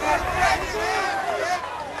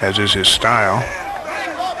 as is his style.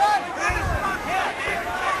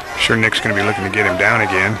 Sure, Nick's going to be looking to get him down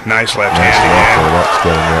again. Nice left hand again. That's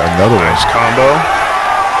good in there. Another nice combo.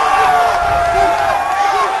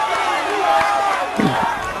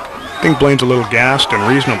 I think Blaine's a little gassed, and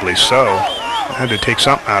reasonably so. I had to take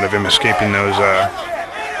something out of him escaping those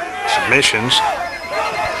submissions.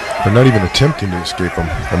 They're not even attempting to escape him.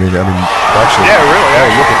 I mean, actually. Yeah, really.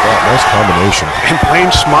 Oh, look at that. Nice combination. And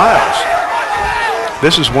Blaine smiles.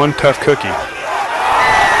 This is one tough cookie.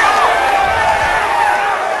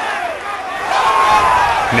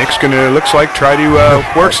 Nick's going to, looks like, try to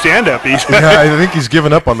work stand-up. Yeah, I think he's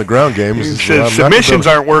given up on the ground game. He says submissions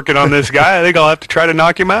aren't working on this guy. I think I'll have to try to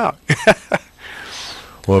knock him out.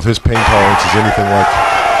 Well, if his pain tolerance is anything like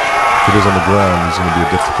if it is on the ground, he's going to be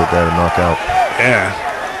a difficult guy to knock out. Yeah.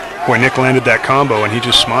 Boy, Nick landed that combo, and he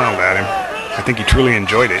just smiled at him. I think he truly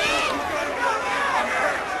enjoyed it.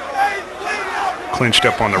 Clinched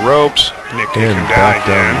up on the ropes. Nick taking him down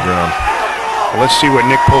again. Down the ground. Well, let's see what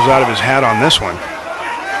Nick pulls out of his hat on this one.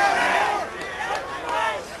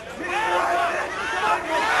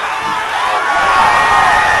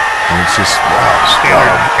 And it's just, wow.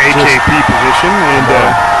 Standard AKP position. And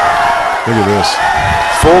look at this.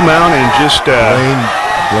 Full mount and just...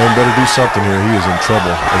 Blaine better do something here. He is in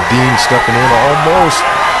trouble. And Dean stepping in almost.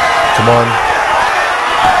 Come on.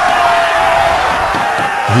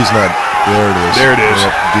 He's not. There it is. There it is.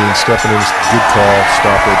 Yep. Dean stepping in. Good call.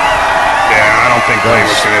 Stop it. Yeah, I don't think Blaine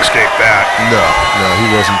was going to escape that. No, he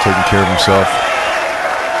wasn't taking care of himself.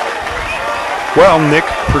 Well, Nick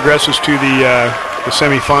progresses to the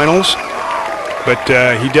semifinals, but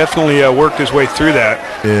he definitely worked his way through that.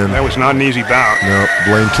 And that was not an easy bout. No,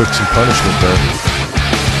 Blaine took some punishment there.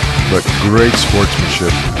 But great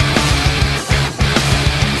sportsmanship.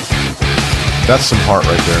 That's some heart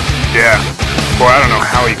right there. Yeah. Boy, I don't know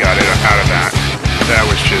how he got it out of that. That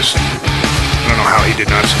was just, I don't know how he did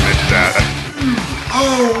not submit to that.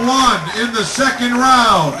 0-1 in the second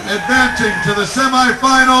round. Advancing to the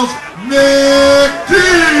semifinals, Nick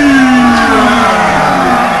Diaz.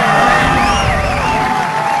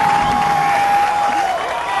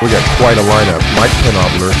 We got quite a lineup. Mike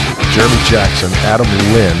Penobler, Jeremy Jackson, Adam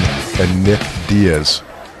Lynn, and Nick Diaz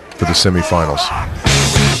for the semifinals.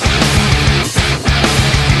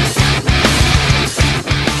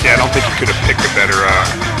 Yeah, I don't think you could have picked a better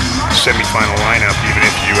semifinal lineup, even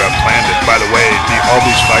if you planned it. By the way, all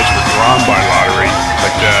these fights were drawn by lottery,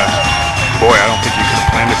 but boy, I don't think you could have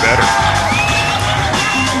planned it better.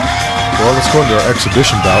 Well, let's go into our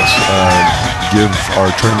exhibition bouts. Give our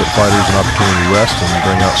tournament fighters an opportunity to rest and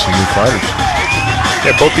bring out some new fighters.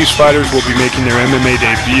 Yeah, both these fighters will be making their MMA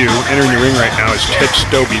debut. Entering the ring right now is Ted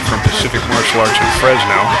Stobie from Pacific Martial Arts in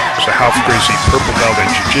Fresno. It's a Ralph Gracie purple belt in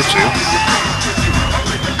Jiu-Jitsu.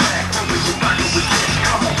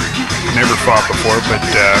 Never fought before, but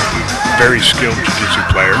very skilled Jiu-Jitsu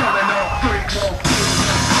player.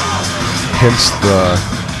 Hence the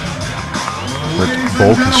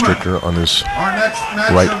bowl constrictor on his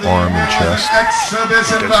right arm and chest. That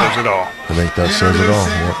says it all. I think that says it all.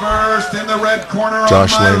 Yep. First in the red corner,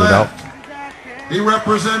 Josh laying it out. He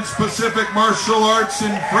represents Pacific Martial Arts in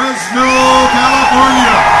Fresno,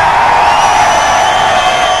 California.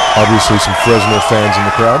 Obviously some Fresno fans in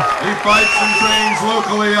the crowd. He fights and trains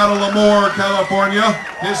locally out of Lemoore, California.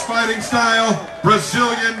 His fighting style,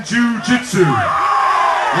 Brazilian Jiu-Jitsu.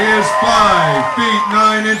 He is 5 feet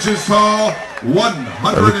 9 inches tall,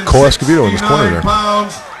 169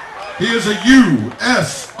 pounds. He is a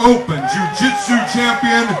U.S. Open Jiu-Jitsu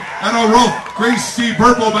champion and a Ralph Gracie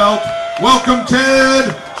purple belt welcome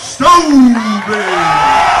Ted Stovey.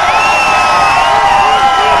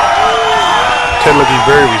 Ted looking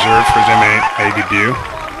very reserved for his MMA debut.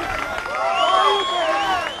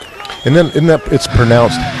 And then it's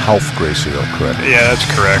pronounced Halfgracio, correct? Yeah, that's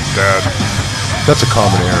correct. That's a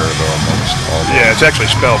common error, though, amongst all. Yeah, it's actually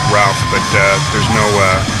spelled Ralph, but there's no,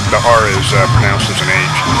 the R is pronounced as an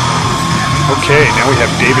H. Okay, now we have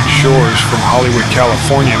David Shores from Hollywood,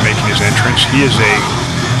 California making his entrance. He is a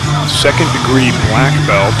second-degree black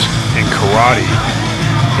belt in karate,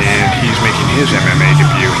 and he's making his MMA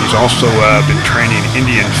debut. He's also been training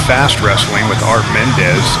Indian fast wrestling with Art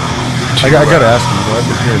Mendez. I got to ask you, I've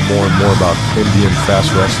been hearing more and more about Indian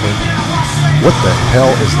fast wrestling. What the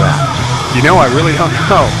hell is that? You know, I really don't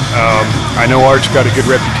know. I know Art's got a good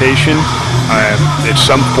reputation. It's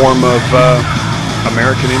some form of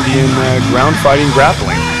American Indian ground fighting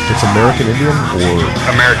grappling. It's American Indian or?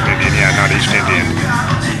 American Indian, yeah, not East Indian.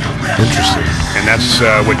 Interesting. And that's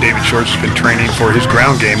what David Shores has been training for his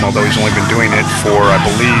ground game, although he's only been doing it for, I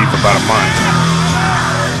believe, about a month.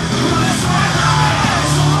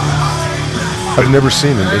 I've never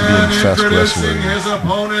seen an Indian fast wrestler. His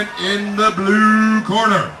opponent in the blue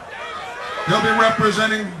corner. He'll be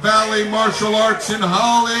representing Valley Martial Arts in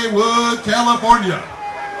Hollywood, California.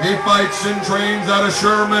 He fights and trains out of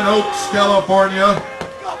Sherman Oaks, California.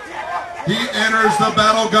 He enters the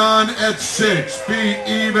Battleground at 6 feet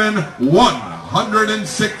even,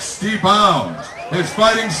 160 pounds. His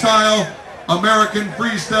fighting style, American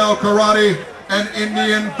freestyle karate and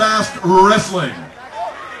Indian fast wrestling.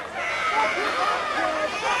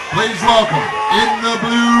 Please welcome, in the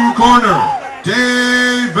blue corner,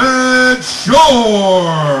 David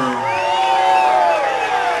Shore.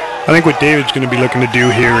 I think what David's going to be looking to do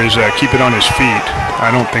here is keep it on his feet.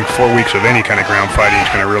 I don't think 4 weeks of any kind of ground fighting is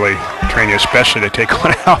going to really train you, especially to take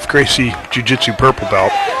one off Gracie Jiu-Jitsu purple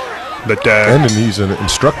belt. But and he's an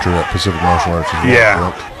instructor at Pacific Martial Arts as well.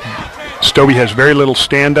 Yeah. Correct? Stovey has very little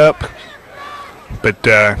stand-up, but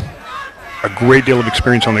a great deal of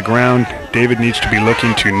experience on the ground. David needs to be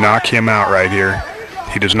looking to knock him out right here.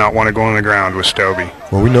 He does not want to go on the ground with Stovey.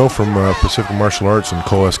 Well, we know from Pacific Martial Arts and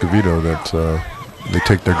Cole Escovedo that they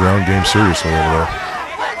take their ground game seriously over there.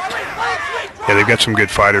 Yeah, they've got some good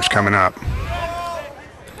fighters coming up.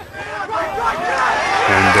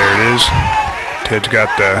 And there it is. Ted's got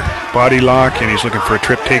the body lock, and he's looking for a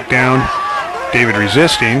trip takedown. David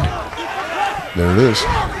resisting. There it is.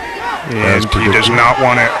 And he does not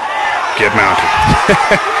want to get mounted.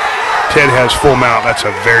 Ted has full mount. That's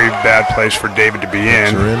a very bad place for David to be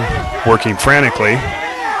in. Working frantically.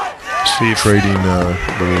 See, trading little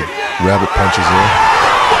rabbit punches there.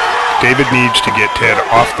 David needs to get Ted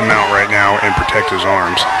off the mount right now and protect his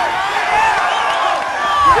arms.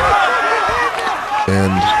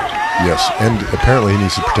 And yes, and apparently he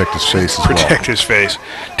needs to protect his face as well. Protect his face.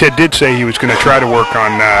 Ted did say he was going to try to work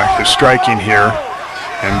on his striking here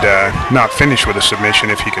and not finish with a submission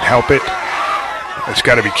if he could help it. It's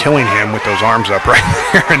got to be killing him with those arms up right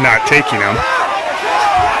there and not taking them.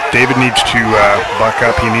 David needs to buck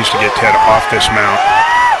up. He needs to get Ted off this mount.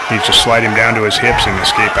 He needs to slide him down to his hips and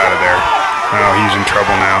escape out of there. Oh, he's in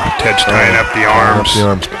trouble now. Ted's tying up the arms.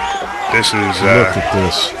 This is... Look at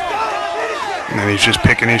this. And he's just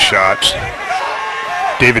picking his shots.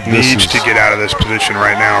 David needs to get out of this position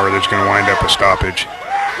right now or there's going to wind up a stoppage.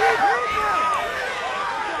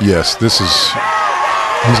 Yes, this is...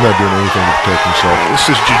 He's not doing anything to protect himself. This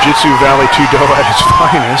is Jiu-Jitsu Valley 2 Do at its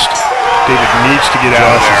finest. David needs to get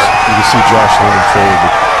out of there. You can see Josh leaning forward,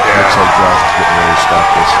 but it looks like Josh is getting ready to stop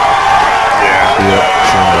this. Yeah. Yep,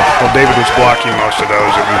 sure enough. Well, David was blocking most of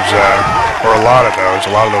those. It was, or a lot of those.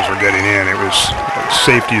 A lot of those were getting in. It was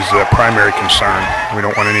safety is the primary concern. We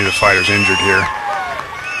don't want any of the fighters injured here.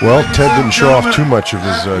 Well, Ted didn't show off too much of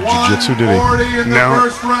his jiu-jitsu, did he? In the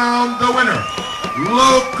first round, the winner.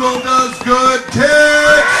 Local does good,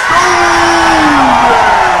 Ted Stovey!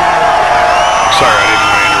 Sorry, I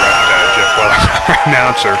didn't want to interrupt Jeff Wells,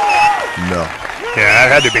 announcer. No. Yeah,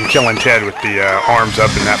 I had to have been killing Ted with the arms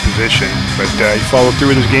up in that position, but he followed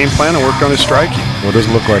through with his game plan and worked on his striking. Well, it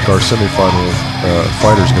doesn't look like our semifinal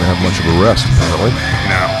fighter is going to have much of a rest, apparently.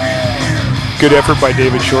 No. Good effort by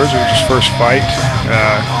David Shores. It was his first fight.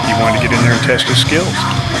 He wanted to get in there and test his skills.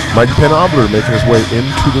 Mike Penobler making his way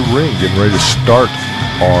into the ring, getting ready to start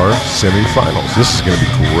our semifinals. This is going to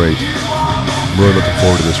be great. I'm really looking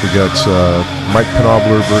forward to this. We got Mike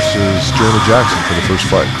Penobler versus Jeremy Jackson for the first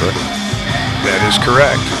fight, correct? That is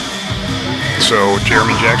correct. So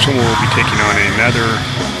Jeremy Jackson will be taking on another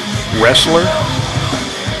wrestler.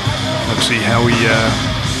 Let's see how he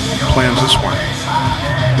plans this one.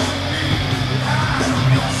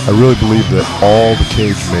 I really believe that all the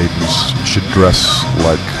cage maidens should dress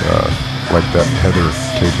like that Heather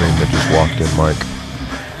cage maiden that just walked in, Mike.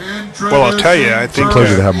 Well, I'll tell you, I think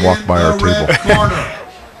pleasure to have him walk by our table.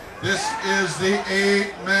 This is the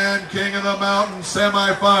 8-man King of the Mountain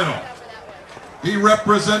semifinal. He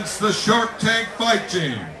represents the Shark Tank Fight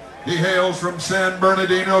Team. He hails from San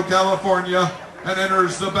Bernardino, California, and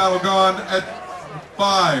enters the battleground at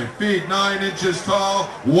 5 feet 9 inches tall,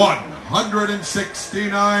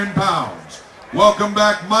 169 pounds. Welcome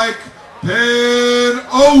back, Mike Penobler.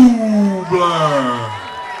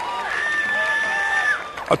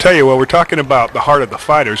 I'll tell you, while we're talking about the heart of the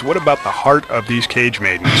fighters, what about the heart of these cage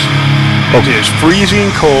maidens? It is freezing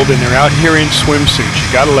cold, and they're out here in swimsuits. You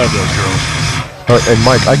gotta love those girls. And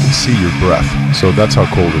Mike, I can see your breath, so that's how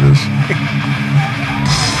cold it is.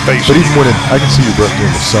 But even when I can see your breath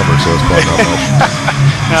during the summer, so it's probably not much.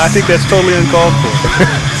 No, I think that's totally uncalled for.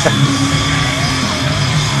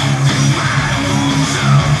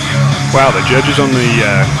 Wow, the judges on the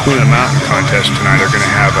Queen of the Mountain contest tonight are going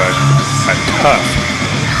to have a tough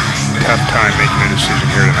time making a decision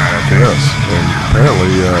here tonight, I think. Yes, and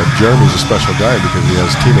apparently Jeremy's a special guy because he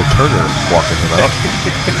has Tina Turner walking him out.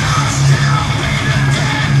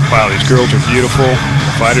 Wow, these girls are beautiful.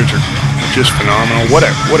 The fighters are just phenomenal. What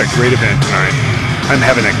a great event tonight. I'm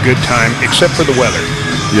having a good time, except for the weather.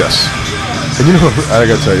 Yes. And you know, I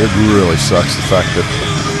gotta tell you, it really sucks the fact that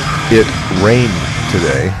it rained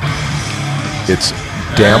today. It's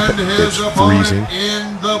damp, it's freezing.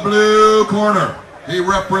 In the blue corner, he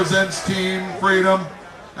represents Team Freedom,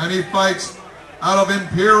 and he fights out of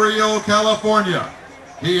Imperial, California.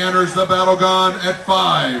 He enters the battleground at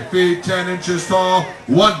 5 feet 10 inches tall,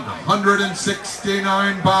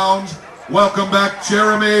 169 pounds. Welcome back,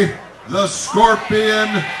 Jeremy the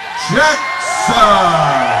Scorpion Jackson.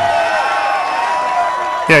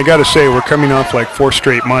 Yeah, I got to say, we're coming off like 4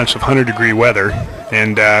 straight months of 100-degree weather.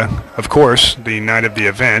 And, of course, the night of the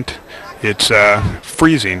event, it's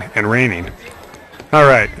freezing and raining. All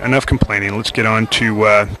right, enough complaining. Let's get on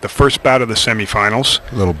to the first bout of the semifinals.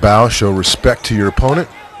 A little bow, show respect to your opponent.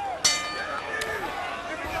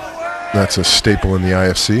 That's a staple in the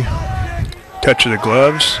IFC. Touch of the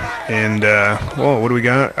gloves. And, what do we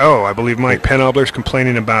got? Oh, I believe Mike Penobler's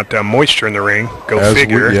complaining about moisture in the ring. Go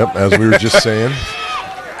figure. As we were just saying.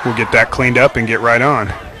 We'll get that cleaned up and get right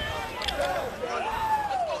on.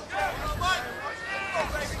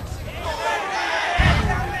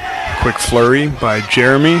 Quick flurry by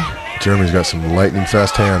Jeremy. Jeremy's got some lightning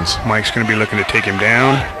fast hands. Mike's going to be looking to take him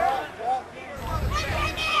down.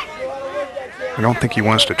 I don't think he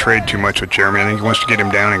wants to trade too much with Jeremy. I think he wants to get him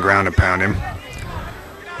down and ground and pound him.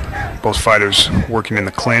 Both fighters working in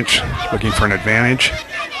the clinch, looking for an advantage.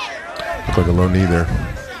 Looked like a low knee there.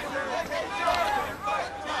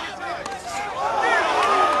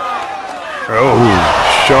 Oh, ooh,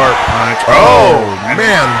 sharp punch. Oh,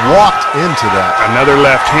 man, walked into that. Another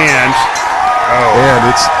left hand. Oh. And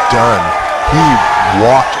it's done. He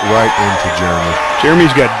walked right into Jeremy.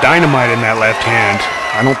 Jeremy's got dynamite in that left hand.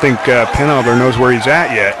 I don't think Penobler knows where he's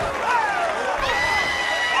at yet.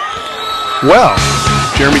 Well,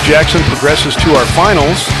 Jeremy Jackson progresses to our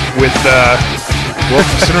finals with... well,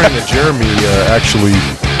 considering that Jeremy actually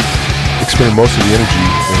expended most of the energy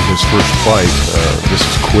in his first fight, this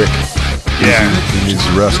is quick. Yeah. He needs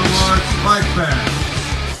to rest.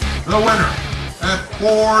 The winner at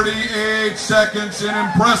 48 seconds in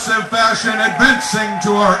impressive fashion, advancing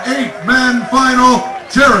to our 8-man final,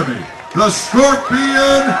 Jeremy the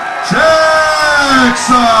Scorpion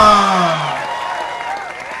Jackson.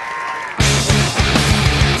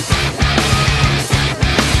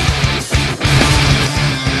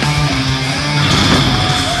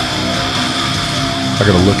 I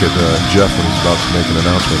got to look at Jeff when he's about to make an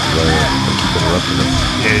announcement because I keep interrupting him.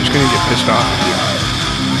 Yeah, he's going to get pissed off at you.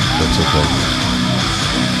 That's okay.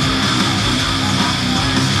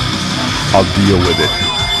 I'll deal with it.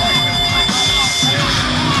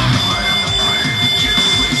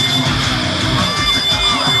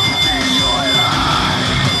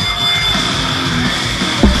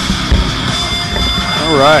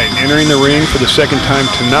 All right, entering the ring for the second time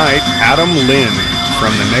tonight, Adam Lynn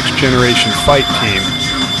from the Next Generation Fight Team.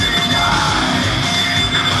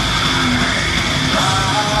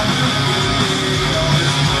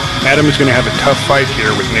 Adam is going to have a tough fight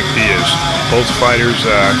here with Nick Diaz. Both fighters,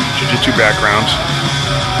 jiu-jitsu backgrounds.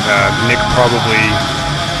 Nick probably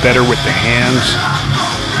better with the hands,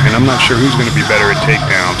 and I'm not sure who's going to be better at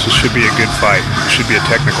takedowns. This should be a good fight. It should be a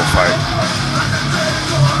technical fight.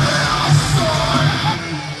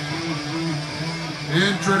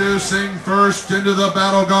 Introducing first into the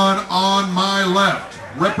battleground on my left,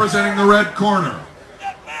 representing the red corner,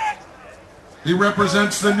 He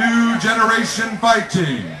represents the New Generation Fight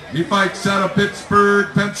Team. He fights out of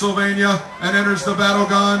Pittsburgh, Pennsylvania, and enters the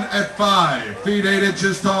Battleground at 5 feet 8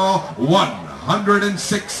 inches tall,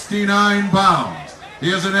 169 pounds.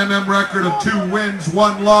 He has an MM record of 2 wins,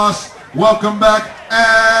 1 loss. Welcome back,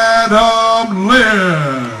 Adam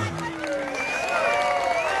Lynn.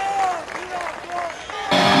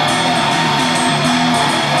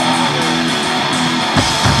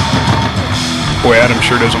 Boy, Adam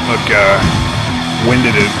sure doesn't look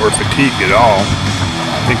winded or fatigued at all. I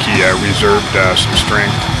think he reserved some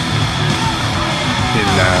strength in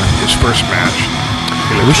his first match.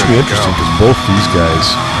 This should be interesting because both these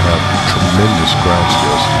guys have tremendous ground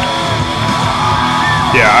skills.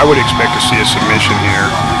 Yeah, I would expect to see a submission here,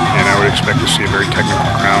 and I would expect to see a very technical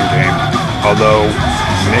ground game. Although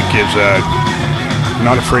Nick is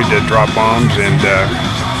not afraid to drop bombs, and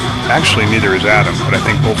actually neither is Adam, but I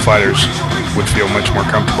think both fighters would feel much more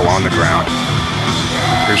comfortable on the ground.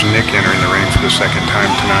 Here's Nick entering the ring for the second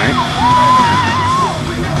time tonight.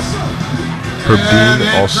 Herb Dean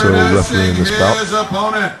also refereeing this bout. His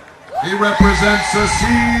opponent. He represents the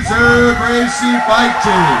Caesar Gracie Fight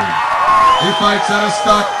Team. He fights out of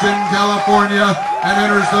Stockton, California, and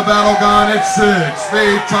enters the Battleground at 6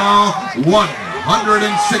 feet tall,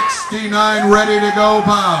 169 ready to go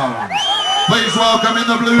pounds. Please welcome in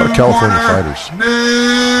the blue California corner, fighters.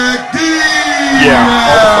 Nick Diaz. Yeah,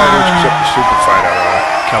 all the fighters except the super fight are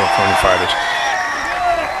California fighters.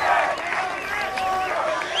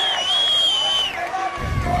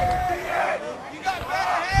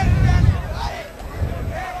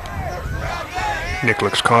 Nick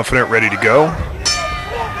looks confident, ready to go.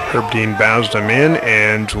 Herb Dean bows them in,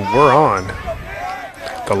 and we're on.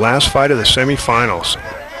 The last fight of the semifinals.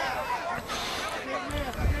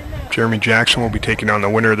 Jeremy Jackson will be taking on the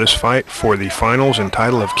winner of this fight for the finals and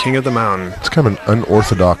title of King of the Mountain. It's kind of an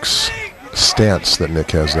unorthodox stance that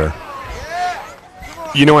Nick has there.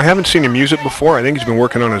 You know, I haven't seen him use it before. I think he's been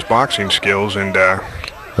working on his boxing skills, and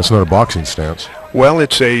that's not a boxing stance. well,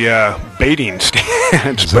 it's a baiting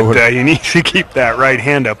stance, but you need to keep that right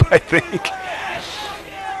hand up, I think.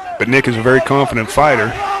 But Nick is a very confident fighter.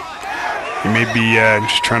 He may be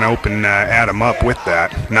just trying to open Adam up with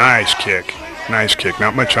that. Nice kick. Nice kick.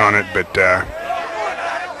 Not much on it, but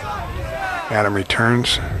Adam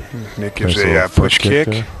returns. Nick gives a push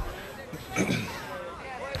kick.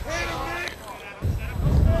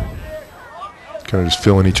 Kind of just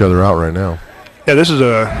filling each other out right now. Yeah, this is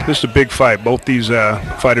a big fight. Both these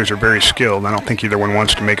fighters are very skilled. I don't think either one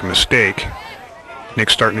wants to make a mistake.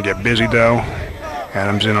 Nick's starting to get busy though.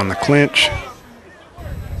 Adam's in on the clinch.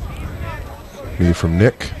 Knee from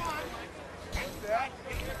Nick.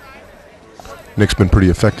 Nick's been pretty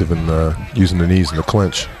effective in using the knees in the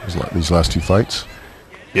clinch these last 2 fights.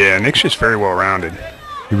 Yeah, Nick's just very well rounded.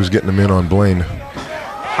 He was getting them in on Blaine.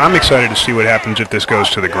 I'm excited to see what happens if this goes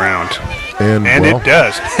to the ground. And well, it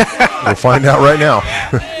does. We'll find out right now.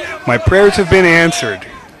 My prayers have been answered.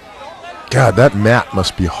 God, that mat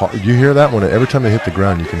must be hard. You hear that one? Every time they hit the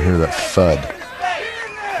ground, you can hear that thud.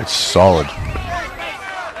 It's solid.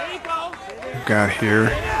 We've got here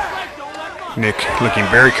Nick looking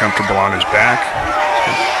very comfortable on his back.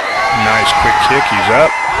 Nice quick kick. He's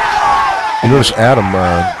up. You notice Adam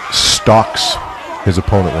stalks his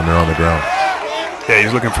opponent when they're on the ground. Yeah,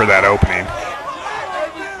 he's looking for that opening.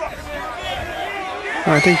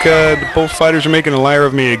 I think both fighters are making a liar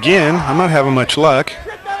of me again. I'm not having much luck.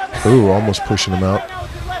 Ooh, almost pushing him out.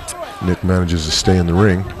 Nick manages to stay in the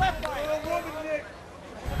ring.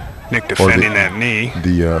 Nick defending that knee.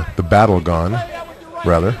 The Battleground,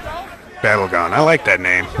 rather. Battleground. I like that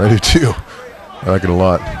name. I do too. I like it a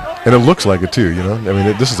lot. And it looks like it too, you know? I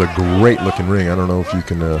mean, this is a great looking ring. I don't know if you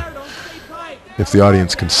can, if the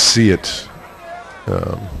audience can see it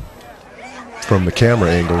from the camera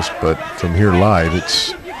angles, but from here live,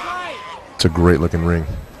 it's a great looking ring.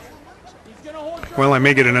 Well, I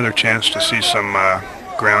may get another chance to see some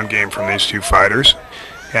ground game from these 2 fighters.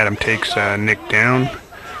 Adam takes Nick down.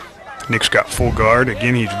 Nick's got full guard.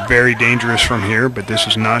 Again, he's very dangerous from here, but this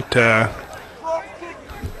is not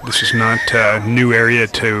new area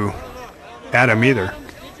to Adam either.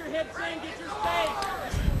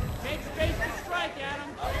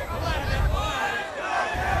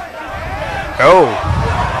 Oh!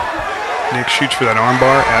 Nick shoots for that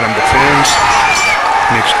armbar. Adam defends.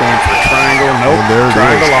 Nick's going for a triangle. Nope.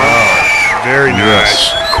 Triangle arm. Very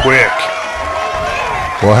nice. Quick.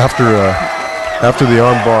 Well, after the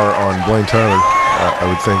armbar on Blaine Tyler, I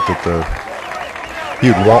would think that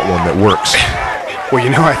he would want one that works. Well,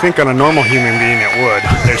 you know, I think on a normal human being it would.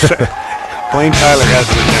 Blaine Tyler has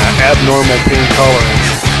an abnormal pain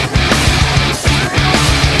tolerance.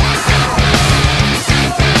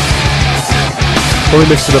 Well, they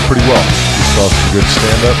mixed it up pretty well. We saw some good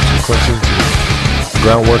stand-up, some clinching, some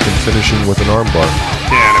groundwork, and finishing with an armbar.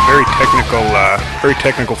 Yeah, and a very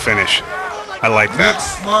technical finish. I like that.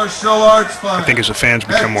 Mixed martial arts fight. I think as the fans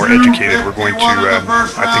become more educated, we're going to, I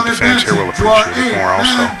think the fans here will appreciate it more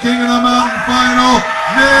also. King of the Mountain final,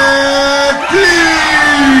 Nick Diaz.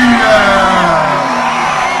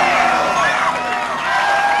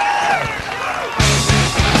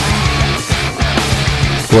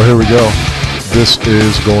 Well, here we go. This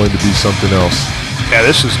is going to be something else. Yeah,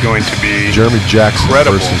 this is going to be Jeremy Jackson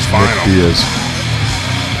versus final. Nick Diaz.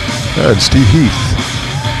 And Steve Heath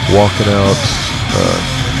walking out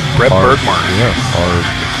Brett Bergmark. Yeah, our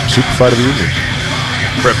super fight of the evening.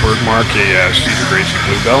 Brett Bergmark, a Cesar Gracie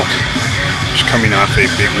blue belt. Just coming off a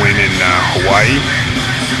big win in Hawaii.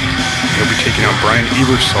 He'll be taking out Brian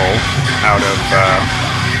Ebersol out of,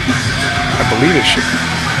 I believe it's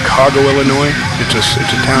Chicago, Illinois. It's a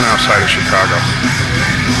town outside of Chicago.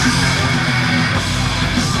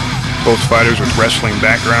 Both fighters with wrestling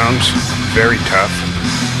backgrounds, very tough.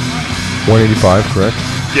 185, correct?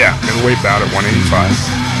 Yeah, middleweight bout at 185.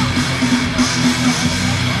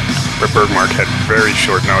 Brett Bergmark had very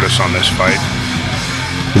short notice on this fight.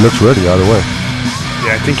 He looks ready either way.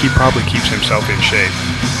 Yeah, I think he probably keeps himself in shape.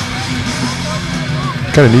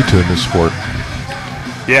 Kind of need to in this sport.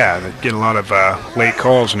 Yeah, they get a lot of late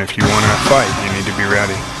calls, and if you want to fight, you need to be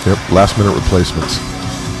ready. Yep, last-minute replacements.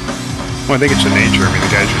 Well, I think it's the nature. I mean,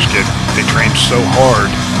 the guys they train so hard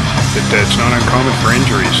that it's not uncommon for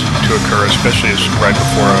injuries to occur, especially right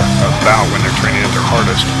before a bout when they're training at their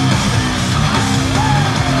hardest.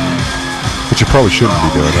 Which you probably shouldn't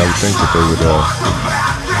be doing. I would think that they would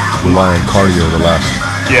rely on cardio the last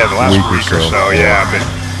week or so. Yeah, but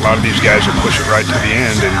a lot of these guys will push it right to the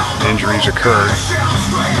end, and injuries occur.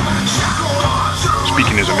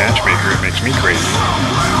 Speaking as a matchmaker, it makes me crazy.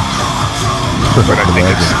 But I think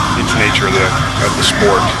it's nature of the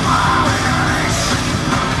sport.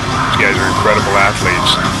 These guys are incredible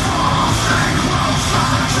athletes.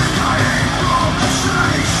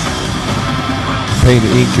 Pain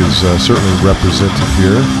Inc. is certainly represented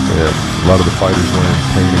here. A lot of the fighters wearing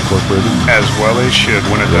Pain Incorporated. As well as should.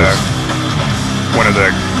 One of the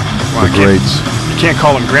greats. You can't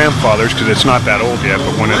call them grandfathers because it's not that old yet,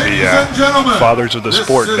 but one of the fathers of the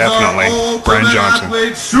sport, definitely. Brian Johnson.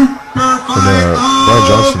 And Brian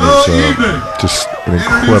Johnson is just an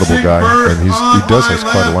incredible guy, and he does have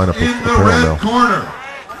quite a lineup of apparel now.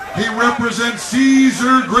 He represents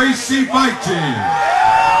Cesar Gracie Fight Team.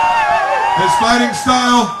 His fighting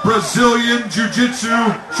style, Brazilian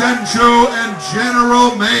Jiu-Jitsu, Chencho, and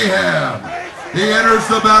General Mayhem. He enters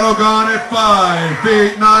the battleground at 5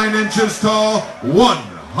 feet 9 inches tall,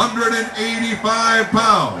 185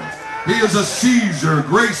 pounds. He is a Cesar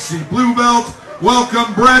Gracie blue belt.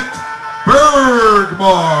 Welcome, Brett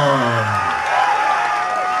Bergmark.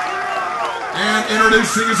 And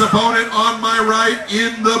introducing his opponent on my right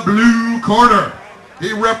in the blue corner.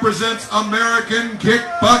 He represents American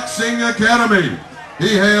Kickboxing Academy.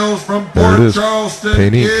 He hails from Port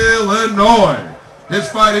Charleston, Illinois. His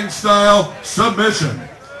fighting style, submission.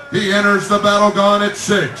 He enters the battleground at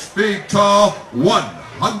 6 feet tall,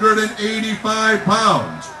 185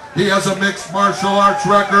 pounds. He has a mixed martial arts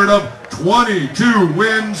record of 22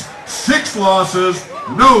 wins, 6 losses,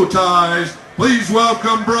 no ties. Please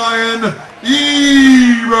welcome Brian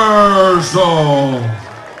Ebersol.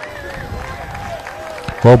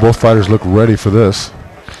 Well, both fighters look ready for this.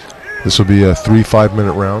 This will be 3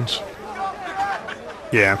 5-minute rounds.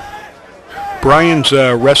 Yeah. Brian's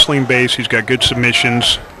wrestling base. He's got good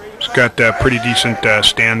submissions. He's got pretty decent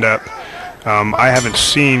stand-up. I haven't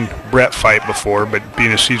seen Brett fight before, but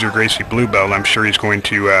being a Cesar Gracie blue belt, I'm sure he's going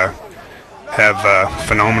to have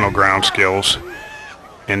phenomenal ground skills.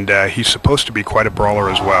 And he's supposed to be quite a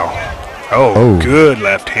brawler as well. Oh, good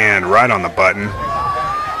left hand right on the button.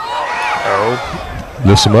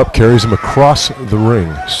 Lifts him up, carries him across the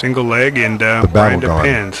ring. Single leg, and Brian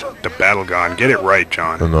depends. The battleground. Get it right,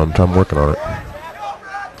 John. No, I'm working on it.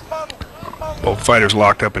 Both fighters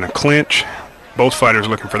locked up in a clinch. Both fighters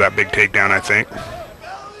looking for that big takedown, I think.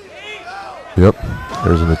 Yep,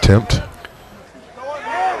 there's an attempt.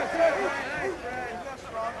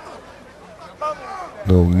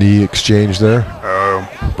 Little knee exchange there.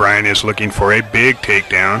 Brian is looking for a big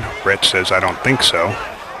takedown. Brett says, I don't think so.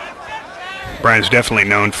 Brian's definitely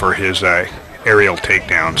known for his aerial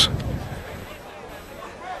takedowns.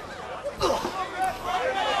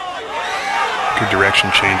 Good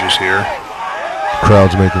direction changes here.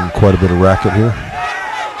 Crowd's making quite a bit of racket here.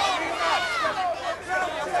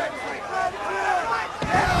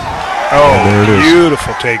 Oh,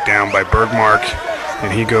 beautiful takedown by Bergmark.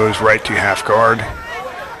 And he goes right to half guard.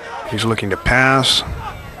 He's looking to pass.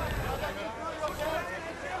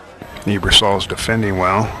 Ebersol's defending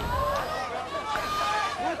well.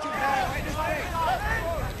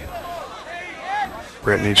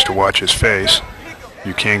 Brett needs to watch his face.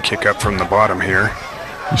 You can kick up from the bottom here.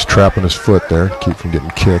 He's trapping his foot there to keep from getting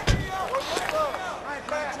kicked.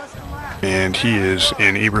 And he is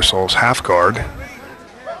in Ebersol's half guard.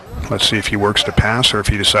 Let's see if he works to pass or if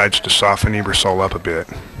he decides to soften Ebersol up a bit.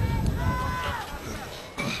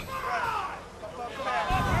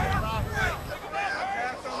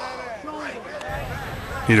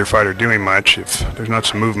 Neither fighter doing much. If there's not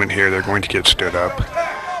some movement here, they're going to get stood up.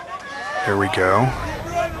 There we go.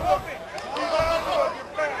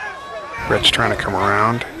 Brett's trying to come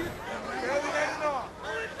around.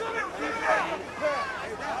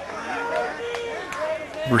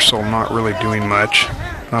 Ebersol not really doing much.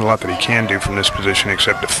 Not a lot that he can do from this position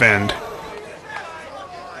except defend.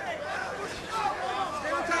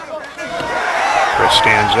 Brett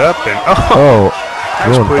stands up and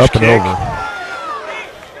nice going push up and kick. over.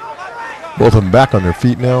 Both of them back on their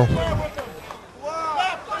feet now.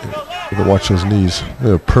 You can watch those knees.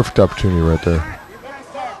 A perfect opportunity right there.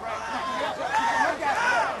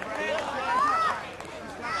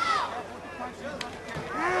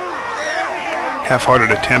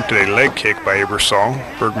 Half-hearted attempt at a leg kick by Ebersol.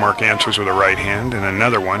 Bergmark answers with a right hand and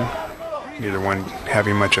another one. Neither one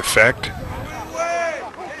having much effect.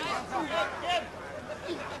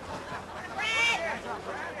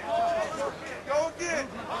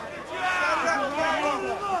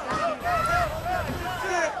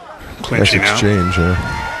 Nice Clinching out. exchange, yeah.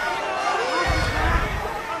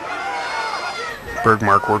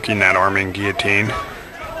 Bergmark working that arming guillotine.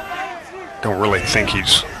 Don't really think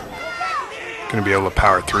he's going to be able to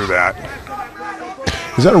power through that.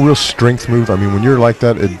 Is that a real strength move? I mean, when you're like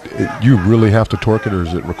that, you really have to torque it, or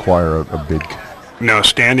does it require a big... No,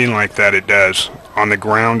 standing like that it does. On the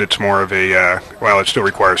ground it's more of a, well, it still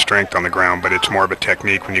requires strength on the ground, but it's more of a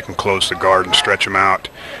technique when you can close the guard and stretch them out.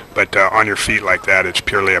 But on your feet like that, it's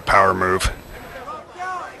purely a power move.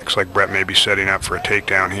 Looks like Brett may be setting up for a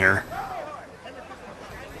takedown here.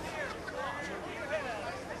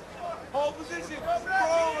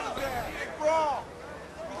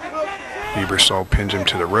 Ebersol pins him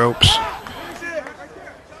to the ropes.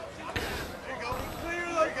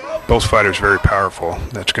 Both fighters very powerful.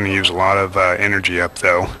 That's going to use a lot of energy up,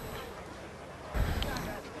 though.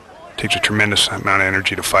 Takes a tremendous amount of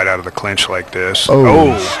energy to fight out of the clinch like this.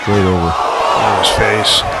 Oh, straight over. On his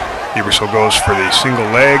face. Ebersol goes for the single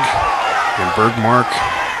leg, and Bergmark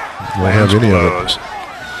Won't have any blows. of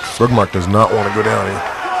it. Bergmark does not want to go down here.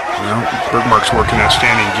 No, Bergmark's working that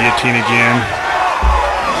standing guillotine again.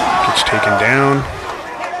 Gets taken down.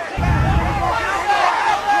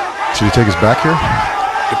 Should he take his back here?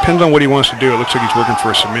 Depends on what he wants to do. It looks like he's working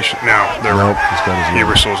for a submission. Now, Nope, he's got his leg.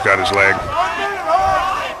 Ebersol's got his leg.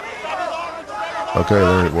 Okay,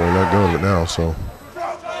 there, well, let go of it now, so.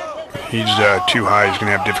 He's too high. He's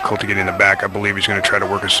going to have difficulty getting the back. I believe he's going to try to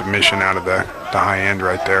work a submission out of the high end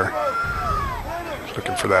right there. He's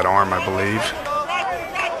looking for that arm, I believe.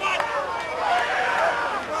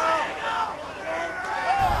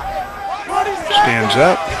 Stands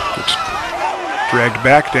up, gets dragged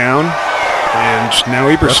back down, and now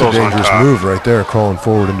Ebersol's on top. That's a dangerous move right there, crawling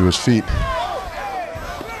forward into his feet.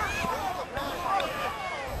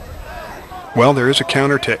 Well, there is a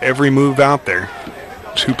counter to every move out there.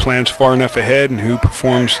 It's who plans far enough ahead and who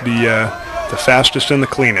performs the fastest and the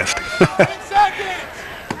cleanest.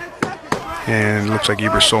 And it looks like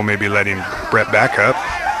Ebersol may be letting Brett back up.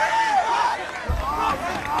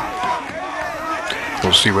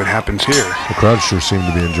 We'll see what happens here. The crowd sure seem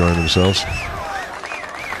to be enjoying themselves.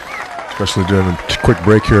 Especially during a quick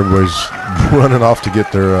break here, everybody's running off to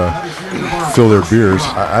get their fill their beers.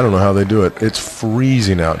 I don't know how they do it. It's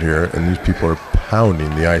freezing out here, and these people are pounding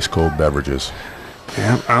the ice-cold beverages.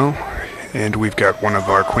 Yeah, and we've got one of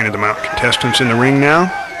our Queen of the Mountain contestants in the ring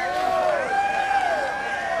now.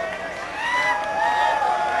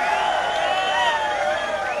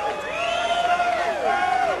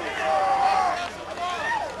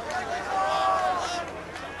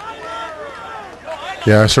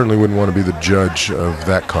 Yeah, I certainly wouldn't want to be the judge of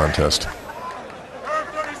that contest.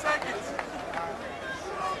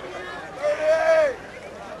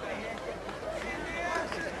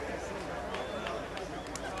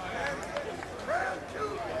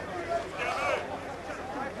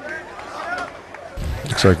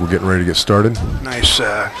 Looks like we're getting ready to get started. Nice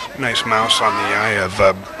mouse on the eye of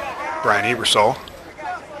Brian Ebersol.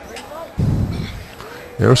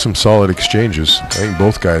 There were some solid exchanges. I think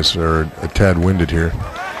both guys are a tad winded here.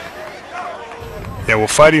 Yeah, well,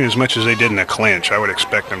 fighting as much as they did in the clinch, I would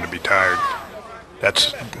expect them to be tired.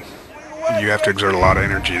 You have to exert a lot of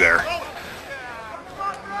energy there.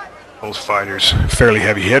 Both fighters fairly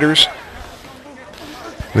heavy hitters.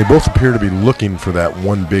 They both appear to be looking for that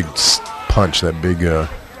one big punch, that big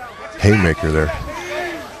haymaker there.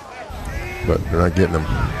 But they're not getting them.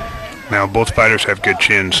 Now, both fighters have good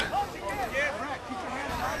chins.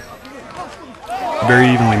 Very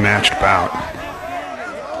evenly matched bout.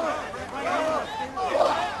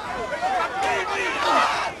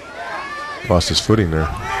 Lost his footing there.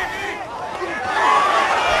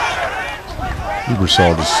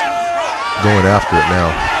 Ebersol just going after it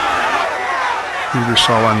now.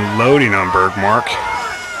 Ebersol unloading on Bergmark.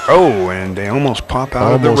 Oh, and they almost pop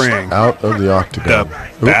out of the ring. Out of the octagon.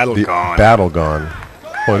 The battle gone. Battle gone.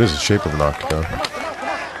 Oh, it is the shape of an octagon.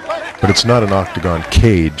 But it's not an octagon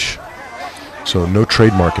cage. So no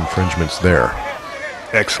trademark infringements there.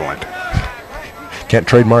 Excellent. Can't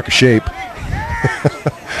trademark a shape.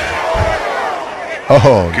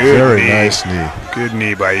 Oh, good very knee. nice knee. Good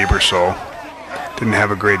knee by Ebersol. Didn't have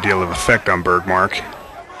a great deal of effect on Bergmark.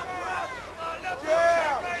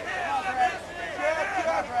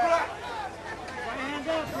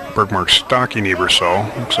 Bergmark stalking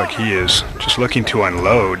Ebersol. Looks like he is just looking to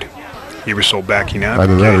unload. Ebersol backing up.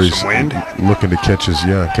 Either that or he's wind. looking to catch his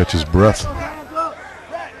breath.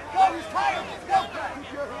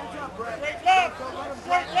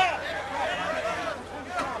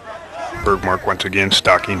 Bergmark once again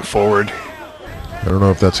stalking forward. I don't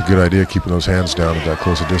know if that's a good idea, keeping those hands down at that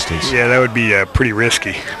close a distance. Yeah, that would be pretty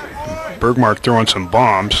risky. Bergmark throwing some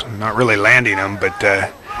bombs, not really landing them, but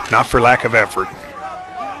not for lack of effort.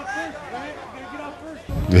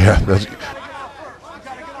 Yeah, that's...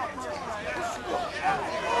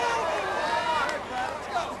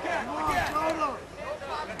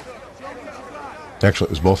 Actually,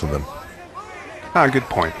 it was both of them. Ah, good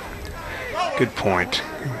point. Good point.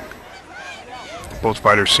 Both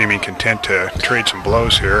fighters seeming content to trade some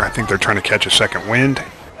blows here. I think they're trying to catch a second wind.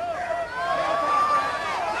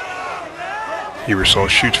 Ebersol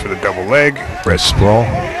shoots for the double leg. Red sprawl.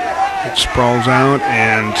 It sprawls out,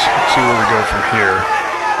 and let's see where we go from here.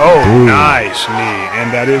 Oh, ooh. Nice knee.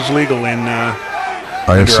 And that is legal in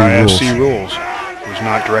IFC rules. It was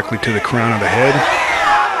not directly to the crown of the head.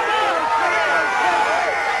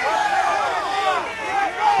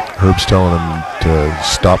 Herb's telling him to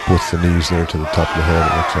stop with the knees there to the top of the head,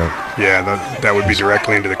 it looks like. Yeah, that would be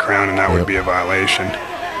directly into the crown, and that would be a violation.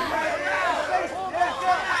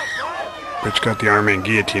 Rich got the arm-in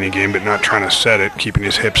guillotine again, but not trying to set it, keeping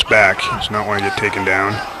his hips back. He does not want to get taken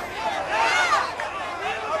down.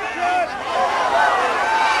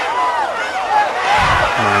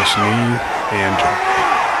 Nice knee, and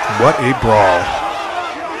what a brawl.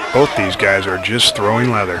 Both these guys are just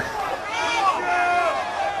throwing leather.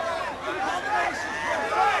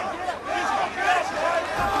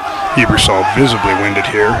 Ebersol visibly winded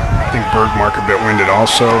here. I think Bergmark a bit winded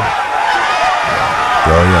also.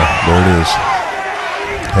 Oh yeah, there it is.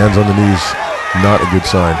 Hands on the knees, not a good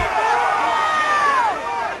sign.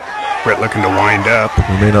 Brett looking to wind up.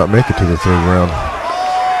 We may not make it to the third round.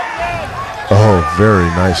 Oh, very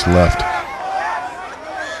nice left.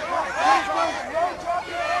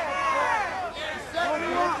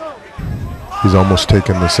 He's almost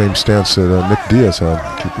taking the same stance that Nick Diaz had,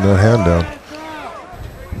 keeping that hand down.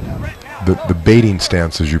 The baiting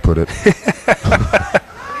stance, as you put it.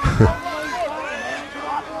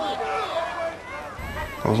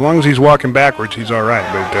 Well, as long as he's walking backwards, he's all right,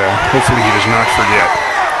 but hopefully he does not forget.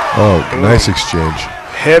 Oh, nice exchange.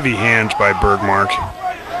 Heavy hands by Bergmark,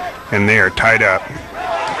 and they are tied up.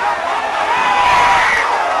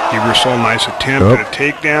 Ebersol, nice attempt at a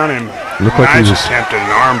takedown, and nice attempt at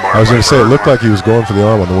an armbar. I was going to say, it looked like he was going for the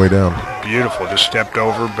arm on the way down. Beautiful, just stepped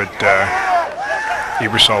over, but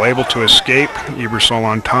Ebersol able to escape. Ebersol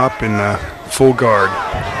on top in full guard.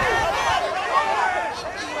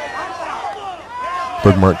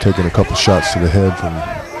 Bergmark taking a couple shots to the head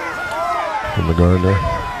from the guard there.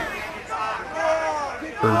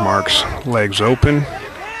 Bergmark's legs open.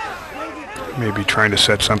 Maybe trying to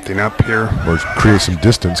set something up here. Or create some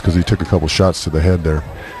distance because he took a couple shots to the head there.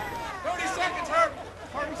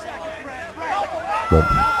 But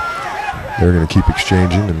they're going to keep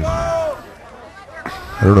exchanging, and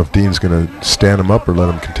I don't know if Dean's going to stand him up or let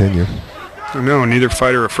him continue. No, neither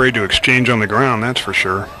fighter afraid to exchange on the ground, that's for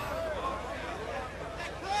sure.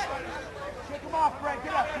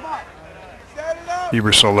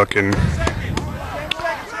 Ebersol looking.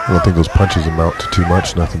 I don't think those punches amount to too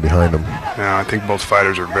much, nothing behind them. No, I think both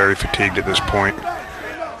fighters are very fatigued at this point.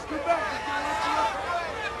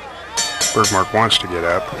 Bergmark wants to get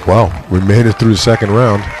up. Wow, we made it through the second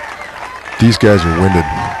round. These guys are winded.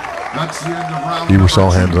 That's the end of round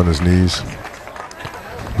Ebersol number hands on his knees.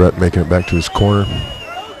 Brett making it back to his corner.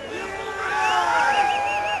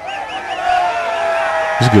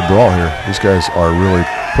 It's a good brawl here. These guys are really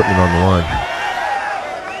putting it on the line.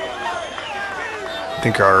 I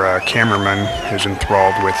think our cameraman is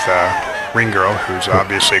enthralled with Ring Girl, who's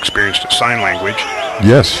obviously experienced at sign language.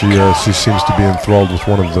 Yes, she seems to be enthralled with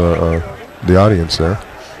one of the audience there.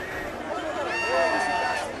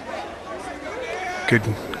 Good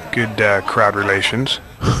crowd relations.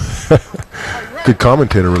 Good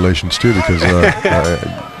commentator relations too, because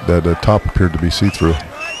that top appeared to be see-through.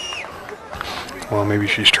 Well, maybe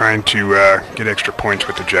she's trying to get extra points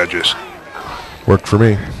with the judges. Worked for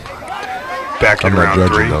me. Back in I'm not round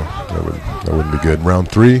judging 3. though. That wouldn't be good. Round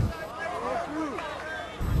 3.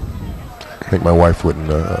 I think my wife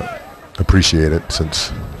wouldn't appreciate it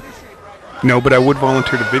since. No, but I would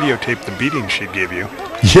volunteer to videotape the beating she'd give you.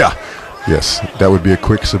 Yeah. Yes, that would be a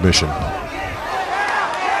quick submission.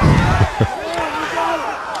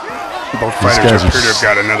 Both fighters appear to have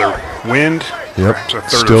got another wind. Yep. Perhaps a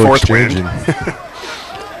third Still or fourth exchanging. wind.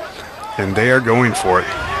 And they are going for it.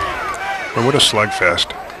 But what a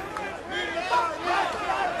slugfest.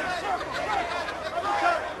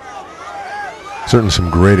 Certainly some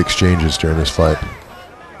great exchanges during this fight.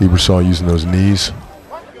 Ebersol using those knees.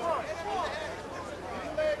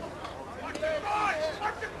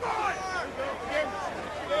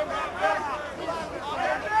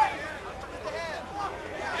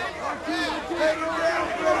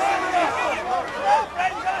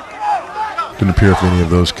 Didn't appear if any of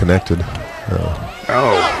those connected.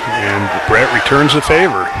 Oh, and Brett returns the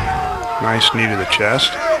favor. Nice knee to the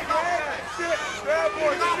chest.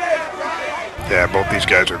 Yeah, both these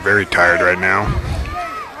guys are very tired right now.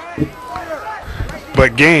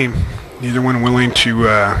 But game, neither one willing to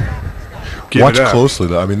give Watch it up. closely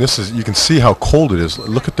though. I mean, this is, you can see how cold it is.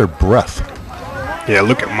 Look at their breath. Yeah,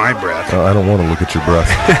 look at my breath. I don't want to look at your breath.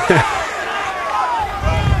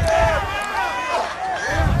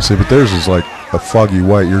 See, but theirs is like a foggy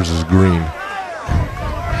white. Yours is green.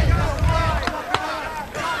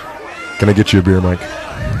 Can I get you a beer, Mike?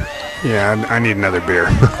 Yeah, I need another beer.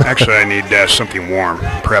 Actually, I need something warm,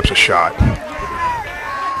 perhaps a shot.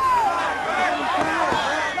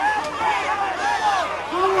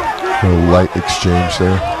 A light exchange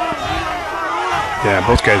there. Yeah,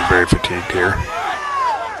 both guys very fatigued here.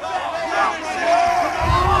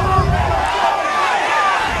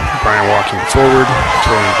 Brian walking forward,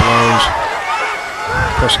 throwing blows,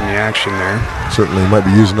 pressing the action there. Certainly might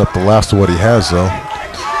be using up the last of what he has, though.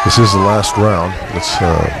 This is the last round. Let's.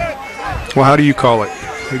 Well, how do you call it?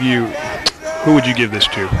 Who would you give this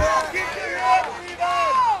to?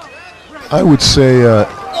 I would say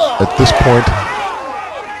at this point.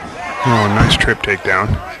 Oh, nice trip takedown.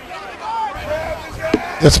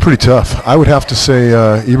 That's pretty tough. I would have to say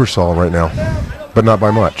Ebersol right now, but not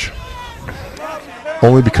by much.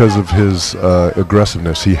 Only because of his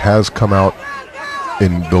aggressiveness. He has come out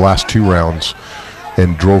in the last 2 rounds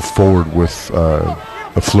and drove forward with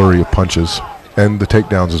a flurry of punches and the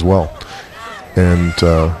takedowns as well. And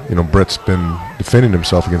you know, Brett's been defending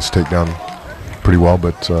himself against takedown pretty well,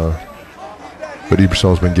 but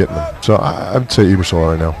Ebersol's been getting them. So I'd say Ebersol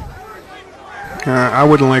right now. I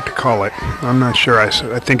wouldn't like to call it. I'm not sure. I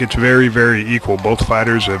think it's very, very equal. Both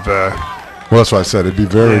fighters have. Well, that's what I said. It'd be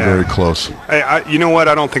very, very close. You know what?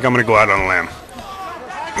 I don't think I'm going to go out on a limb.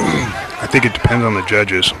 I think it depends on the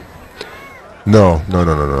judges. No.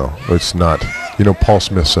 It's not. You know, Paul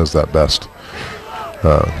Smith says that best.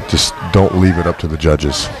 Just don't leave it up to the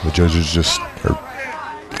judges. The judges just are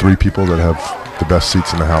 3 people that have the best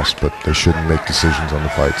seats in the house, but they shouldn't make decisions on the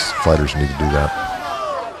fights. Fighters need to do that.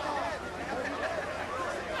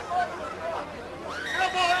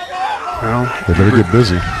 Well, They better get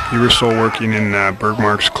busy. Ebersol working in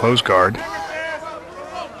Bergmark's close guard.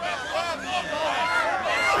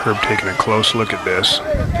 Herb taking a close look at this.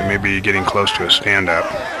 They may be getting close to a stand-up.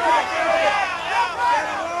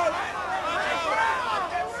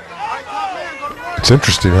 It's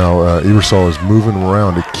interesting how Ebersol is moving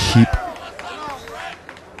around to keep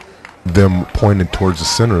them pointed towards the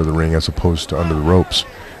center of the ring as opposed to under the ropes.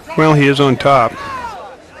 Well, he is on top.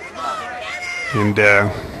 And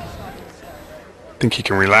I think he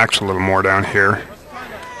can relax a little more down here.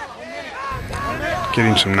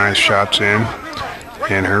 Getting some nice shots in.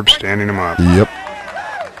 And Herb standing him up. Yep.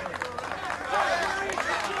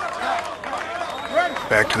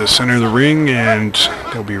 Back to the center of the ring, and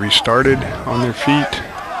they'll be restarted on their feet.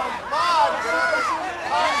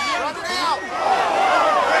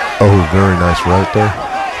 Oh, very nice right there.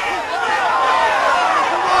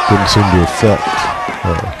 Didn't seem to affect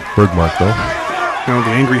Bergmark, though. No,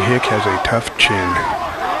 the Angry Hick has a tough chin.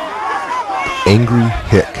 Angry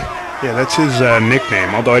Hick. Yeah, that's his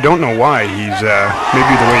nickname, although I don't know why. He's,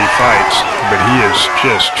 maybe the way he fights, but he is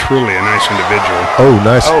just truly a nice individual. Oh,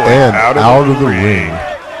 nice. Oh, and out of the ring.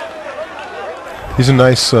 He's a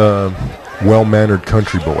nice, well-mannered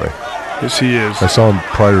country boy. Yes, he is. I saw him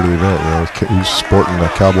prior to the event. You know, he was sporting a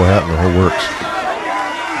cowboy hat and the whole works.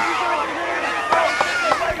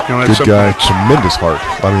 You know, good guy, tremendous heart.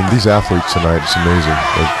 I mean, these athletes tonight, it's amazing.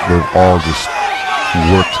 They've all just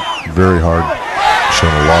worked very hard,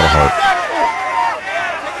 shown a lot of heart.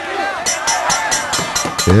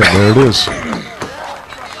 Yeah, there it is.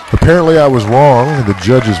 Apparently I was wrong. The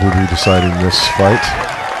judges will be deciding this fight,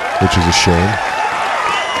 which is a shame.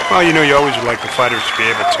 Well, you know, you always would like the fighters to be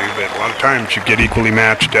able to, but a lot of times you get equally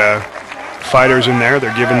matched fighters in there.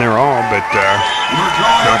 They're giving their all, but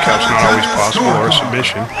knockout's not always possible, or a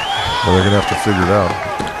submission. Well, they're going to have to figure it out.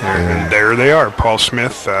 And there they are. Paul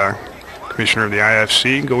Smith, commissioner of the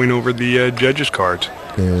IFC, going over the judges' cards.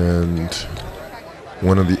 And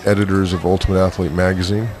one of the editors of Ultimate Athlete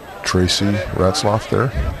magazine, Tracy Ratzloff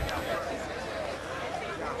there.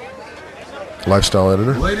 Lifestyle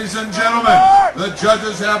editor. Ladies and gentlemen, the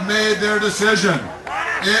judges have made their decision.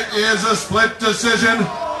 It is a split decision.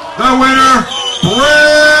 The winner,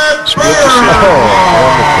 Brett Berg. Oh,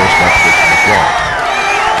 of course, my prediction was wrong.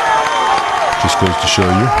 Just goes to show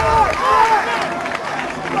you.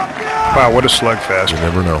 Wow, what a slugfest. You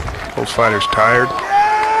never know. Both fighters tired.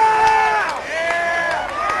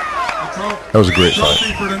 That was a great fight.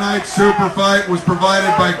 The trophy for tonight's super fight was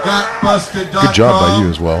provided by GotBusted.com. Good job by you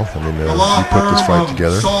as well. I mean, you put this fight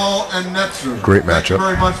together. Saul and Netzer. Great matchup.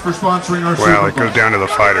 Thank you very much for sponsoring our Well, super it goes fight. down to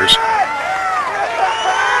the fighters.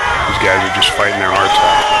 These guys are just fighting their hearts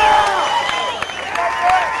out.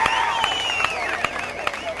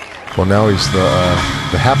 Well, now he's the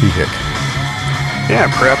Happy Hick.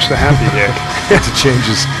 Yeah, perhaps the Happy Hick. He had to change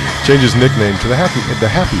his nickname to the Happy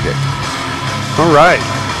Hick. All right.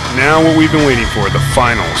 Now what we've been waiting for, the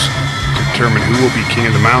finals, to determine who will be king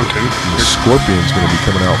of the mountain. The Scorpion's going to be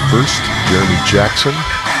coming out first. Jeremy Jackson.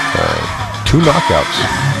 2 knockouts.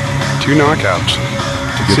 2 knockouts.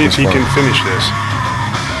 Let's see if he can finish this.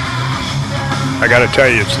 I got to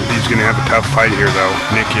tell you, he's going to have a tough fight here, though.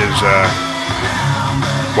 Nick is,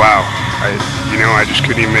 wow. I just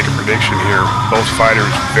couldn't even make a prediction here. Both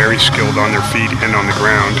fighters very skilled on their feet and on the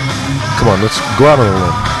ground. Come on, let's go out on a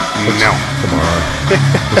limb. No. Come on.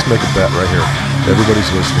 Let's make a bet right here. Everybody's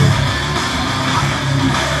listening.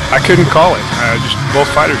 I couldn't call it. Just both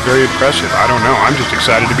fighters very impressive. I don't know. I'm just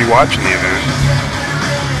excited to be watching the event.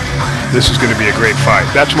 This is going to be a great fight.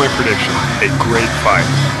 That's my prediction. A great fight.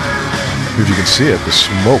 If you can see it, the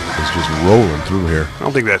smoke is just rolling through here. I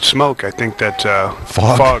don't think that's smoke. I think that's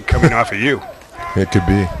fog coming off of you. It could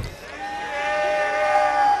be.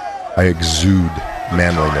 I exude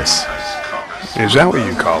manliness. Is that what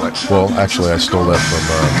you call it? Well, actually, I stole that from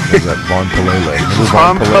that Von Pelele.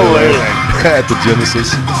 Von Pelele. At the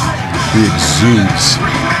Genesis. The exudes.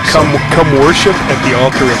 Come worship at the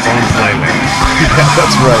altar of Von Pelele. Yeah,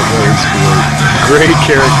 that's right. That is great. Great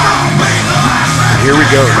character. And here we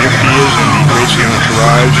go. Nick Diaz and the Gracie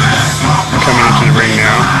entourage coming into the ring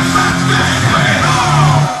now.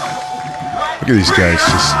 Look at these guys.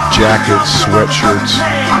 Just jackets, sweatshirts.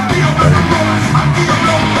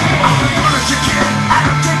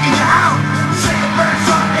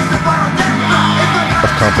 Of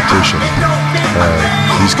competition.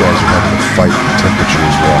 These guys are having to fight the temperature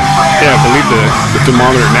as well. Yeah, I believe the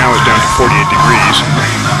thermometer now is down to 48 degrees.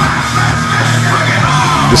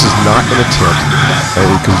 This is not an attempt,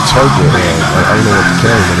 because it's hard to, I don't know what the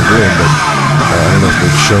cameramen are doing, but I don't know if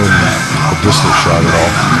they've shown a distance shot at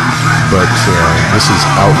all, but this is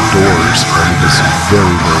outdoors, and it is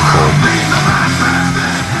very, very cold.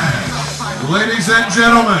 Ladies and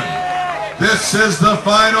gentlemen, this is the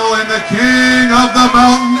final in the King of the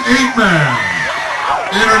Mountain 8-man.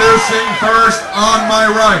 Introducing first on my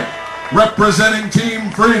right, representing Team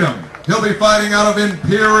Freedom. He'll be fighting out of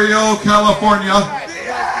Imperial, California.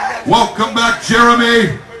 Welcome back,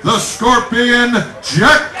 Jeremy, the Scorpion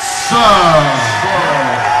Jackson.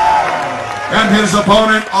 And his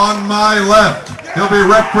opponent on my left, he'll be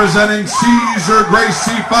representing Caesar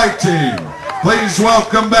Gracie Fight Team. Please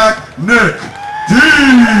welcome back, Nick Diaz.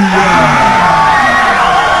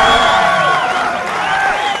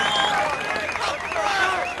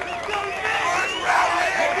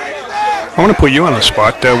 I want to put you on the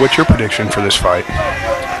spot. What's your prediction for this fight?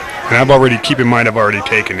 And keep in mind, I've already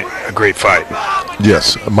taken it. A great fight.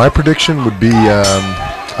 Yes, my prediction would be,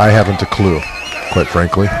 I haven't a clue, quite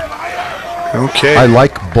frankly. Okay. I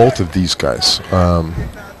like both of these guys.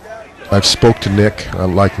 I've spoke to Nick. I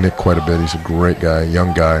like Nick quite a bit. He's a great guy,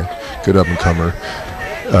 young guy, good up-and-comer.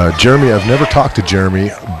 Jeremy, I've never talked to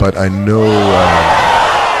Jeremy, but I know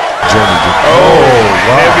Jeremy did. Wow.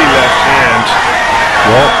 Heavy left hand.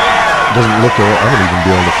 Well, it doesn't look like I'm going to even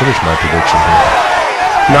be able to finish my prediction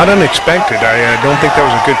here. Not unexpected. I don't think that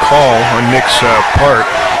was a good call on Nick's part,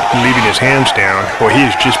 leaving his hands down. Well, he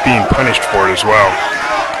is just being punished for it as well.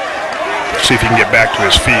 See if he can get back to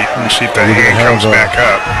his feet and see if that hand comes back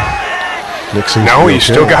up. No, he's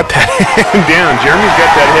still got that hand down. Jeremy's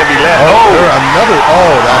got that heavy left. Another.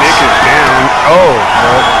 That's Nick is down.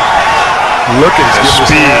 Look at the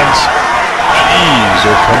speed. Jeez,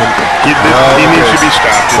 they're coming. He needs to be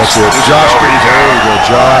stopped. That's it. Josh, there you go,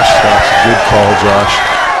 Josh. That's a good call, Josh.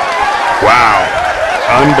 Wow.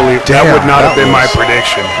 Unbelievable. That would not have been my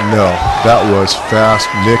prediction. No, that was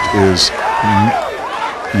fast. Nick is,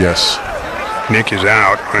 yes. Nick is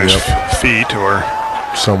out on his feet, or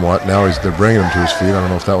somewhat. Now they're bringing him to his feet. I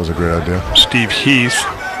don't know if that was a great idea. Steve Heath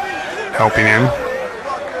helping him.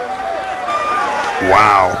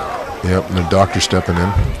 Wow. Yep, and the doctor stepping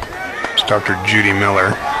in. It's Dr. Judy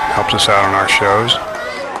Miller. Helps us out on our shows.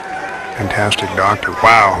 Fantastic doctor.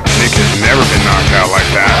 Wow. Nick has never been knocked out like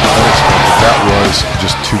that. Unexpected. That was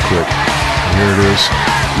just too quick. And here it is.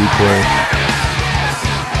 Replay.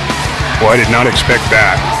 Well, I did not expect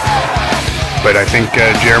that. But I think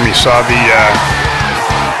Jeremy saw the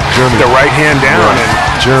right hand down. And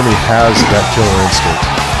Jeremy has that killer instinct.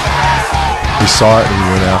 He saw it and he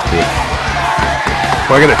went after it.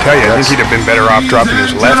 Well, I got to tell you, I think he'd have been better off dropping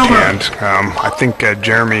his left hand. I think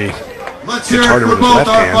Jeremy hits harder with his left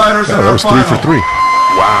hand. Yeah, that was 3 for 3.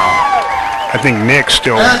 Wow. I think Nick's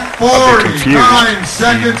still a bit confused.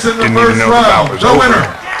 He didn't even know the bout was over.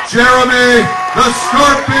 Jeremy the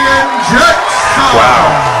Scorpion Jackson.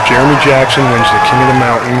 Wow. Jeremy Jackson wins the King of the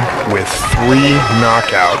Mountain with 3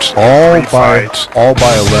 knockouts. All by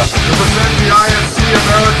a left. Represent the IFC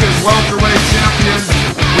America's welterweight champion.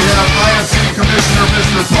 We have IFC Commissioner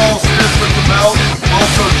Mr. Paul Smith with the belt.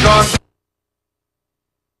 Also John.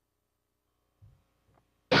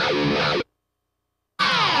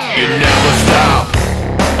 You know